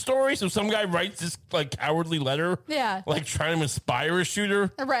a news story. So some guy writes this like cowardly letter. Yeah. Like trying to inspire a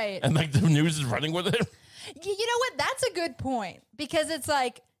shooter. Right. And like the news is running with it. You know what? That's a good point because it's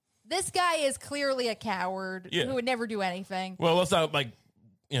like this guy is clearly a coward who would never do anything. Well, let's not like,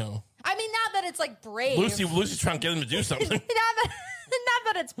 I mean, not that it's like brave. Lucy's trying to get him to do something.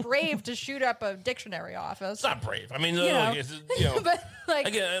 not that it's brave to shoot up a dictionary office. It's not brave. I mean, but like,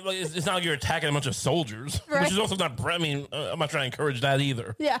 again, it's not like you're attacking a bunch of soldiers, right. which is also not. I mean, I'm not trying to encourage that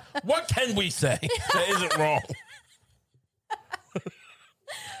either. Yeah. What can we say that isn't wrong?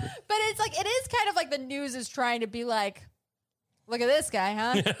 But it's like it is kind of like the news is trying to be like, look at this guy,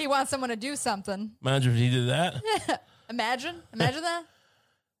 huh? Yeah. He wants someone to do something. Imagine if he did that. Imagine that.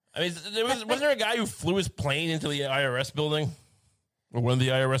 I mean, wasn't there a guy who flew his plane into the IRS building? Or one of the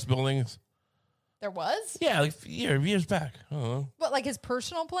IRS buildings? There was? Yeah, like years back. I don't know. What, like his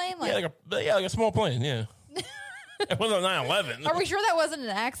personal plane? Like, Like a small plane. Yeah. It wasn't 9/11. are we sure that wasn't an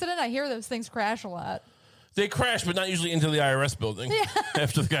accident? I hear those things crash a lot. They crashed, but not usually into the IRS building. Yeah.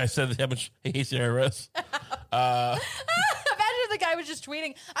 After the guy said how much he hates the IRS. Imagine if the guy was just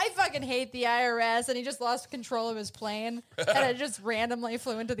tweeting, I fucking hate the IRS, and he just lost control of his plane, and it just randomly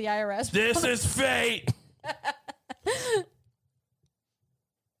flew into the IRS. This is fate.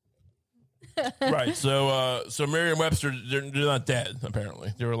 Right. So Merriam-Webster, they're not dead,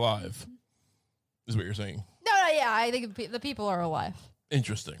 apparently. They're alive, is what you're saying. No, yeah, I think the people are alive.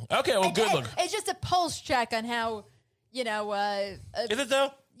 Interesting. Okay, well, good look. It's just a pulse check on how, Is it,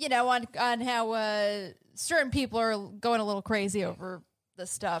 though? on how certain people are going a little crazy over this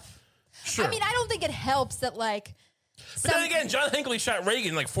stuff. Sure. I mean, I don't think it helps that, like... But then again, John Hinckley shot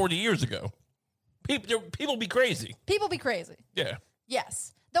Reagan like 40 years ago. People be crazy. People be crazy. Yeah.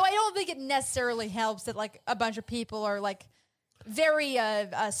 Yes. Though I don't think it necessarily helps that, like, a bunch of people are, like, very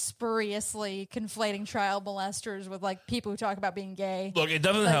spuriously conflating child molesters with, like, people who talk about being gay. Look, it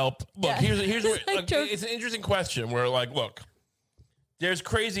doesn't help. Look, yeah. here's where, look, it's an interesting question where, like, look, there's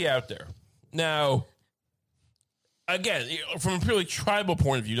crazy out there. Now, again, from a purely tribal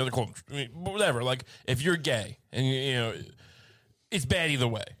point of view, another call, I mean, whatever, like, if you're gay and, you know, it's bad either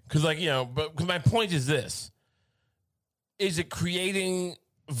way. Because, like, you know, but cause my point is this. Is it creating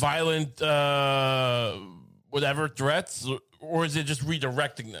violent, whatever, threats, or is it just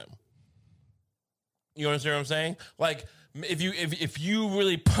redirecting them? You understand what I'm saying? Like, if you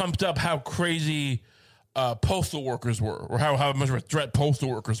really pumped up how crazy postal workers were, or how much of a threat postal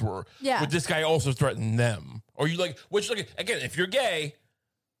workers were, would this guy also threaten them? Or you like, which, like, again, if you're gay,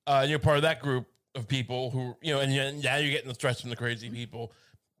 and you're part of that group of people who, you know, and now you're getting the threats from the crazy people,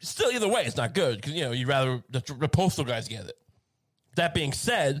 still, either way, it's not good, because, you know, you'd rather the postal guys get it. That being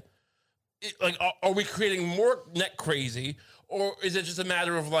said, are we creating more net crazy, or is it just a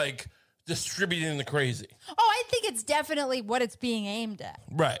matter of, like, distributing the crazy? Oh, I think it's definitely what it's being aimed at.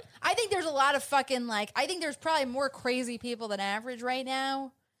 Right. I think there's a lot of fucking, like, I think there's probably more crazy people than average right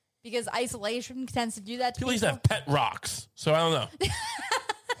now, because isolation tends to do that to people. People used to have pet rocks, so I don't know.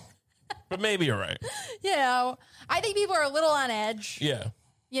 But maybe you're right. You know, I think people are a little on edge. Yeah.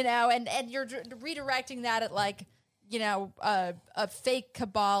 You know, and you're redirecting that at, like, you know, a fake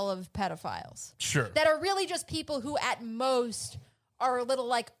cabal of pedophiles. Sure. That are really just people who at most are a little,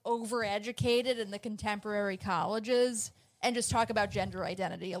 like, overeducated in the contemporary colleges and just talk about gender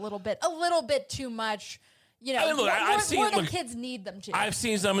identity a little bit too much. You know, I mean, look, more than kids need them to. I've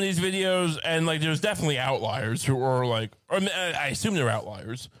seen some of these videos, and, like, there's definitely outliers who are, like, or I assume they're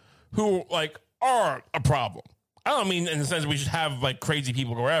outliers who, like, are a problem. I don't mean in the sense that we should have, like, crazy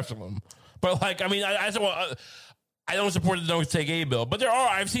people go after them, but, like, I mean, I don't support the Don't Take A bill, but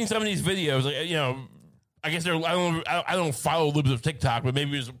I've seen some of these videos, like, you know, I guess I don't follow a little bit of TikTok, but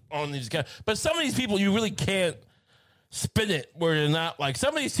maybe it's on these guys. But some of these people, you really can't spin it where they're not, like,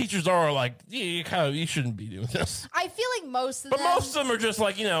 some of these teachers are like, yeah, you shouldn't be doing this. I feel like most of them are just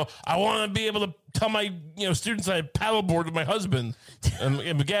like, you know, I want to be able to tell my, you know, students I paddleboard with my husband and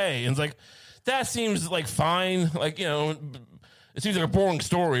I'm gay. And it's like, that seems like fine. Like, you know, it seems like a boring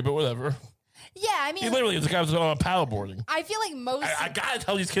story, but whatever. Yeah, I mean, he literally was the guy who was on paddleboarding. I feel like I gotta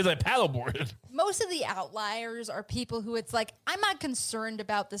tell these kids I paddleboarded. Most of the outliers are people who it's like, I'm not concerned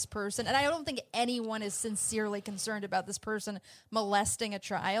about this person, and I don't think anyone is sincerely concerned about this person molesting a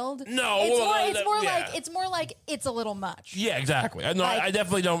child. No, it's more like it's a little much. Yeah, exactly. I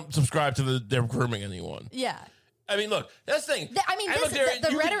definitely don't subscribe to their grooming anyone. Yeah. I mean, look, that's the thing.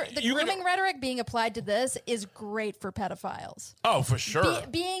 The grooming rhetoric being applied to this is great for pedophiles. Oh, for sure.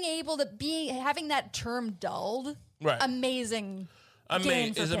 Having that term dulled, right? Amazing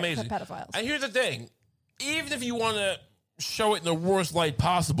is amazing. For pedophiles. And here's the thing: even if you want to show it in the worst light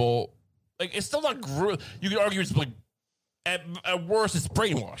possible, like, it's still not. You could argue it's like at worst it's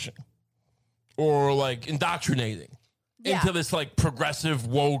brainwashing or like indoctrinating into this, like, progressive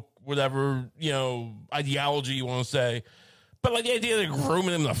woke, whatever, you know, ideology you want to say. But, like, the idea that grooming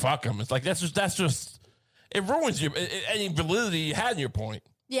them to fuck them, it's like, that's just it ruins any validity you had in your point.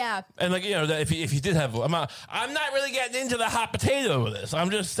 Yeah. And, like, you know, that if you did have, I'm not really getting into the hot potato of this. I'm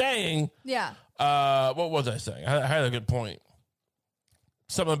just saying. Yeah. What was I saying? I had a good point.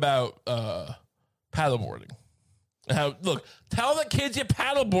 Something about paddleboarding. How, look, tell the kids you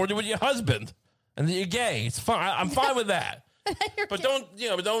paddleboarded with your husband and that you're gay. It's fine. I'm fine with that. But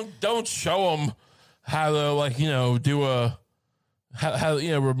don't show them how to, like, you know, do how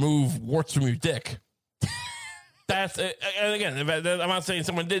you know, remove warts from your dick. That's it. And again, I'm not saying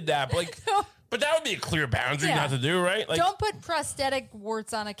someone did that, but, like, But that would be a clear boundary Yeah. not to do, right? Like, Don't put prosthetic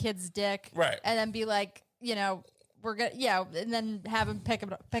warts on a kid's dick, Right. And then be like, we're gonna, and then have him pick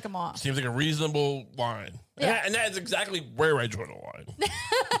them off. seems like a reasonable line. Yeah. And that is exactly where I draw the line.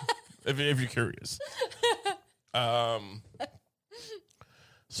 if you're curious.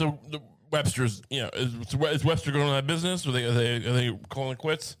 So the Webster's, is Webster going out of business? Are they calling it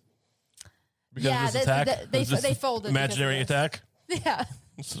quits? Because Yeah, of this attack? they Is this folded because of Imaginary this. attack? Yeah,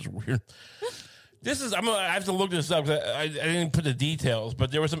 This is weird. I have to look this up because I didn't put the details,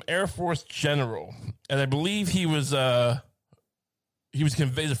 but there was some Air Force general, and I believe he was the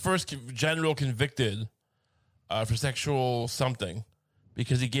first general convicted for sexual something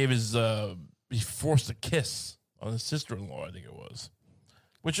because he gave he forced a kiss on his sister-in-law, I think it was,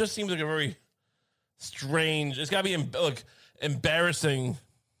 which just seems like a very strange. It's got to be embarrassing.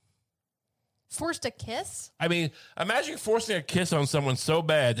 forced a kiss. I mean, imagine forcing a kiss on someone so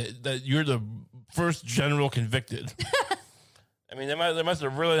bad that you're the first general convicted. I mean, they must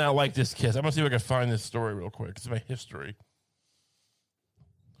have really not liked this kiss. I'm going to see if I can find this story real quick. It's my history.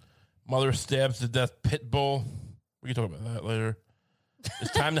 Mother stabs to death pit bull. We can talk about that later.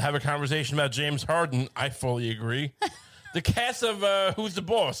 It's time to have a conversation about James Harden. I fully agree. The cast of Who's the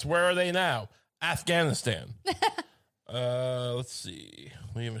Boss? Where are they now? Afghanistan. Let's see.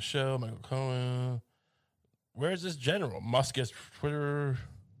 Leah Michelle, Michael Cohen. Where's this general? Musk gets Twitter.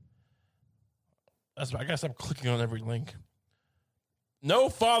 I guess I'm clicking on every link. No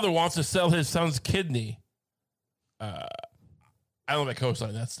father wants to sell his son's kidney. I don't know if I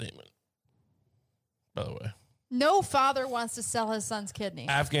co-sign that statement. By the way. No father wants to sell his son's kidney.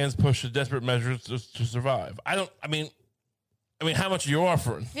 Afghans push to desperate measures to survive. I mean, how much are you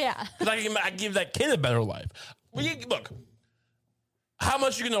offering? Yeah. Because I give that kid a better life. Well, look, how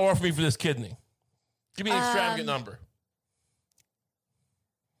much are you going to offer me for this kidney? Give me an extravagant number.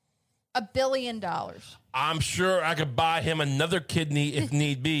 $1 billion. I'm sure I could buy him another kidney if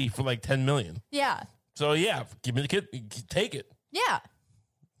need be for like $10 million. Yeah. So yeah, give me the kidney. Take it. Yeah.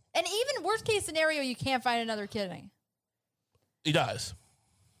 And even worst case scenario, you can't find another kidney. He does.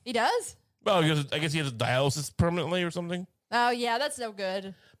 He does? Well, I guess he has a dialysis permanently or something. Oh, yeah, that's no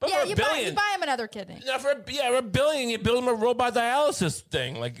good. But yeah, for you $1 buy billion- him another kidney. Now for $1 billion, you build him a robot dialysis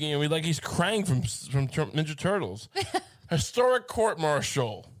thing, like he's Krang from Ninja Turtles. Historic court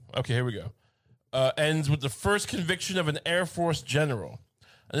martial. Okay, here we go. Ends with the first conviction of an Air Force general.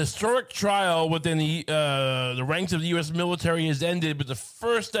 An historic trial within the ranks of the U.S. military has ended with the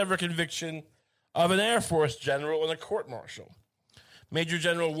first ever conviction of an Air Force general in a court martial. Major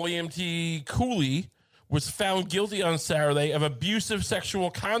General William T. Cooley was found guilty on Saturday of abusive sexual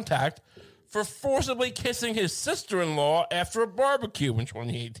contact for forcibly kissing his sister-in-law after a barbecue in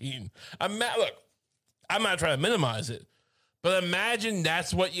 2018. Look, I'm not trying to minimize it, but imagine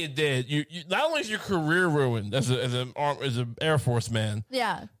that's what you did. You not only is your career ruined as an Air Force man,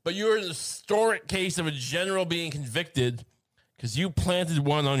 Yeah. but you're an historic case of a general being convicted because you planted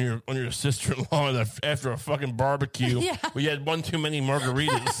one on your sister-in-law after a fucking barbecue. Yeah. Where you had one too many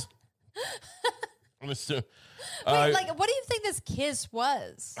margaritas. I'm assuming. Wait, what do you think this kiss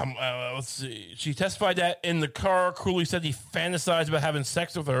was? Let's see. She testified that in the car, Cooley said he fantasized about having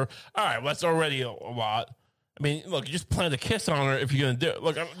sex with her. All right, well, that's already a lot. I mean, look, you just plan to kiss on her if you're going to do it.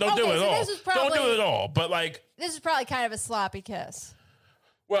 Look, don't do it at all. Don't do it at all. But, This is probably kind of a sloppy kiss.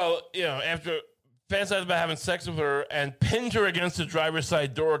 well, after fantasized about having sex with her and pinned her against the driver's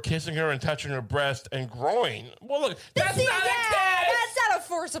side door, kissing her and touching her breast and groin. Well, look, that's not a kiss. That's not a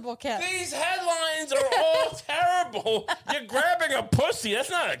forcible kiss. These headlines are all terrible. You're grabbing a pussy. That's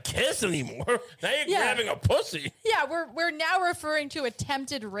not a kiss anymore. Now you're grabbing a pussy. Yeah, we're now referring to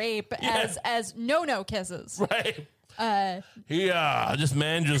attempted rape as no kisses. Right. This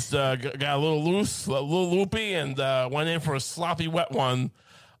man just got a little loose, a little loopy, and went in for a sloppy wet one.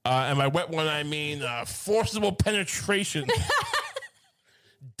 And by wet one, I mean forcible penetration.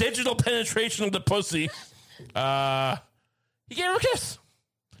 Digital penetration of the pussy. He gave her a kiss.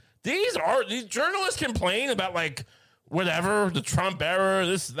 These journalists complain about whatever, the Trump era,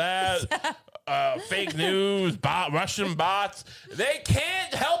 this, that, fake news, Russian bots. They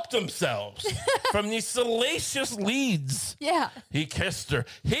can't help themselves from these salacious leads. Yeah. He kissed her.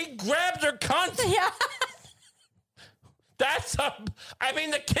 He grabbed her cunt. Yeah.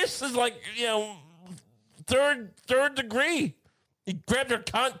 The kiss is third degree. He grabbed her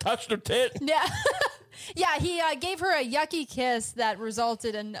cunt, touched her tit. Yeah. Yeah, he gave her a yucky kiss that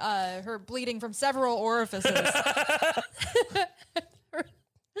resulted in her bleeding from several orifices.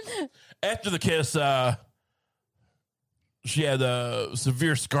 After the kiss, she had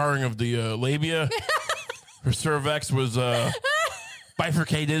severe scarring of the labia. Her cervix was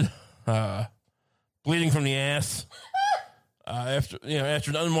bifurcated. bleeding from the ass after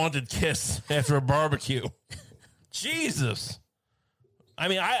an unwanted kiss after a barbecue. Jesus. I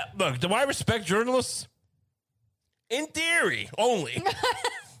mean, do I respect journalists? In theory, only.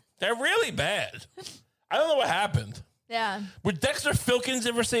 They're really bad. I don't know what happened. Yeah. Would Dexter Filkins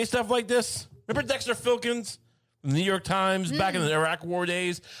ever say stuff like this? Remember Dexter Filkins? The New York Times back in the Iraq War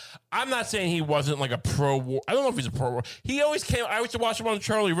days. I'm not saying he wasn't like a pro-war. I don't know if he's a pro-war. He always came. I used to watch him on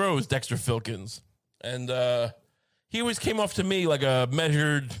Charlie Rose, Dexter Filkins. And he always came off to me like a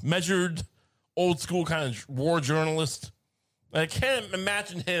measured, old school kind of war journalist. I can't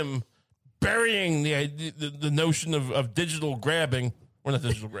imagine him burying the notion of digital grabbing, or not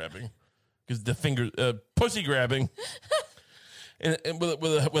digital grabbing, because the finger pussy grabbing, and with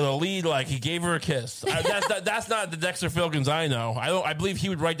a lead like he gave her a kiss. That's not the Dexter Filkins I know. I believe he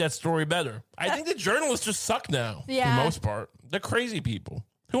would write that story better. I think the journalists just suck now. For the most part, they're crazy people.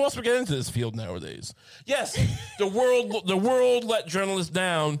 Who else would get into this field nowadays? Yes, the world let journalists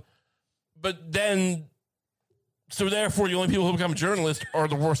down, but then. So therefore, the only people who become journalists are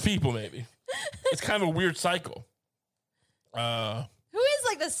the worst people, maybe. It's kind of a weird cycle. Who is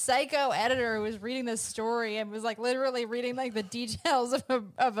like the psycho editor who was reading this story and was like literally reading like the details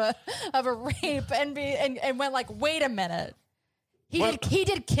of a rape and went like, wait a minute. He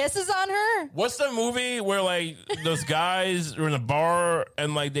did kisses on her? What's the movie where like those guys are in a bar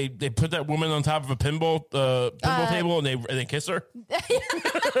and like they put that woman on top of a pinball table and they kiss her?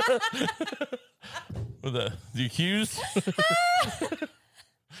 The Accused?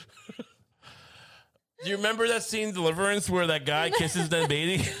 Do you remember that scene, Deliverance, where that guy kisses that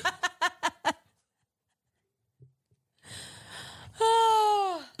baby?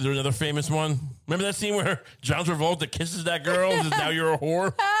 Is there another famous one? Remember that scene where John Travolta kisses that girl and says, now you're a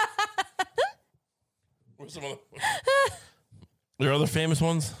whore? What's some other? Are there other famous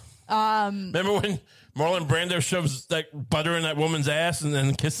ones? Remember when Marlon Brando shoves that butter in that woman's ass and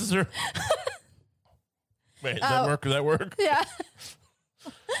then kisses her? Wait, does that work? Does that work? Yeah.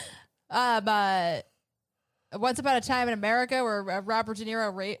 Once Upon a Time in America, where Robert De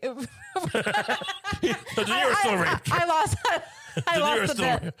Niro raped. De Niro still raped. I lost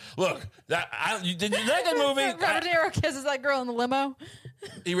the bit. Look, did you like that movie? Robert De Niro kisses that girl in the limo.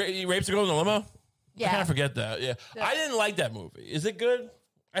 He rapes a girl in the limo? Yeah. I kind of forget that. Yeah. I didn't like that movie. Is it good?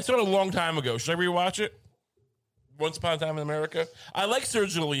 I saw it a long time ago. Should I rewatch it? Once Upon a Time in America. I like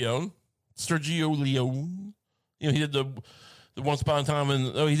Sergio Leone. You know, he did the Once Upon a Time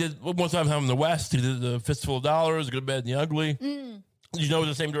he did Once Upon a Time in the West. He did the Fistful of Dollars, Good, Bad, and the Ugly. Did you know it was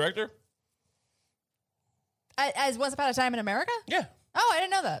the same director? As Once Upon a Time in America? Yeah. Oh, I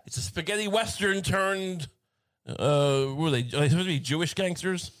didn't know that. It's a spaghetti western turned. Were they supposed to be Jewish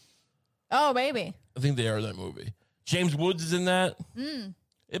gangsters? Oh, maybe. I think they are in that movie. James Woods is in that.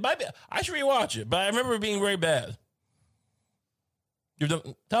 It might be. I should rewatch it, but I remember it being very bad.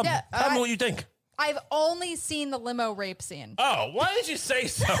 Tell me what you think. I've only seen the limo rape scene. Oh, why did you say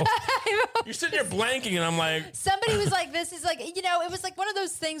so? You're sitting there blanking, and I'm like... Somebody was like, this is like, you know, it was like one of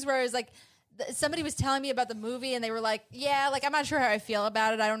those things where it was like, somebody was telling me about the movie, and they were like, yeah, like, I'm not sure how I feel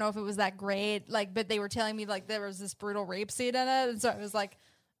about it. I don't know if it was that great. Like, but they were telling me, like, there was this brutal rape scene in it. And so I was like,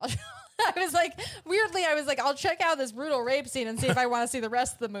 weirdly, I'll check out this brutal rape scene and see if I want to see the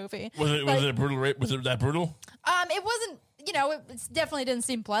rest of the movie. Was it a brutal rape? Was it that brutal? It wasn't, you know, it definitely didn't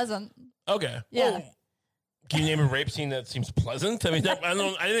seem pleasant. Okay. Yeah. Well, can you name a rape scene that seems pleasant? I mean, I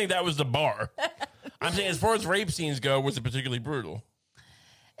didn't think that was the bar. I'm saying as far as rape scenes go, was it particularly brutal?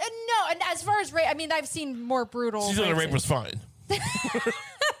 No, and as far as rape, I mean, I've seen more brutal. Season of the Rape was fine.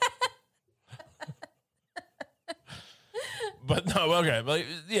 But no, okay. But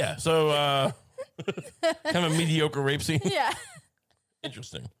yeah, so kind of a mediocre rape scene. Yeah.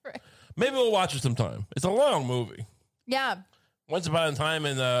 Interesting. Right. Maybe we'll watch it sometime. It's a long movie. Yeah. Once Upon a Time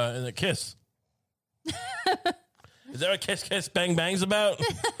in a Kiss. Is that what Kiss Kiss Bang Bang's about?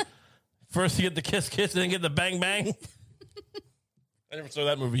 First you get the kiss kiss, then you get the bang bang. I never saw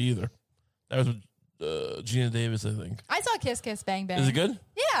that movie either. That was with Gina Davis, I think. I saw Kiss Kiss Bang Bang. Is it good?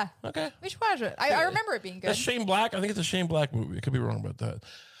 Yeah. Okay. We should watch it. I remember it being good. That's Shane Black. I think it's a Shane Black movie. I could be wrong about that.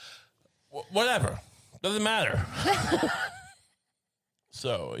 Whatever. Doesn't matter.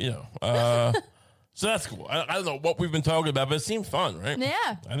 So, you know. So that's cool. I don't know what we've been talking about, but it seemed fun, right?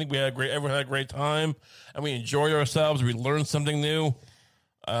 Yeah. I think everyone had a great time, and we enjoyed ourselves. We learned something new.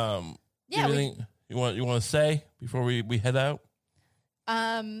 Yeah. Anything you want to say before we head out?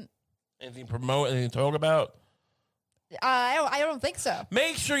 Anything to promote? Anything to talk about? I don't think so.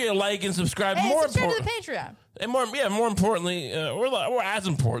 Make sure you like and subscribe. And More subscribe to the important, Patreon. and more importantly, or as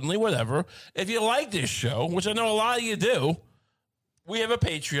importantly, whatever. If you like this show, which I know a lot of you do, we have a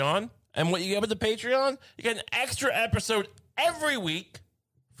Patreon. And what you get with the Patreon, you get an extra episode every week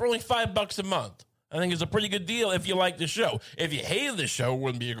for only $5 a month. I think it's a pretty good deal if you like the show. If you hated the show, it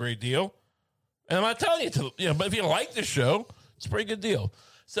wouldn't be a great deal. And I'm not telling you to, but if you like the show, it's a pretty good deal.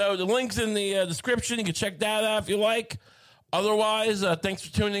 So the link's in the description. You can check that out if you like. Otherwise, thanks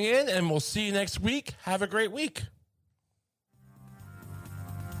for tuning in, and we'll see you next week. Have a great week.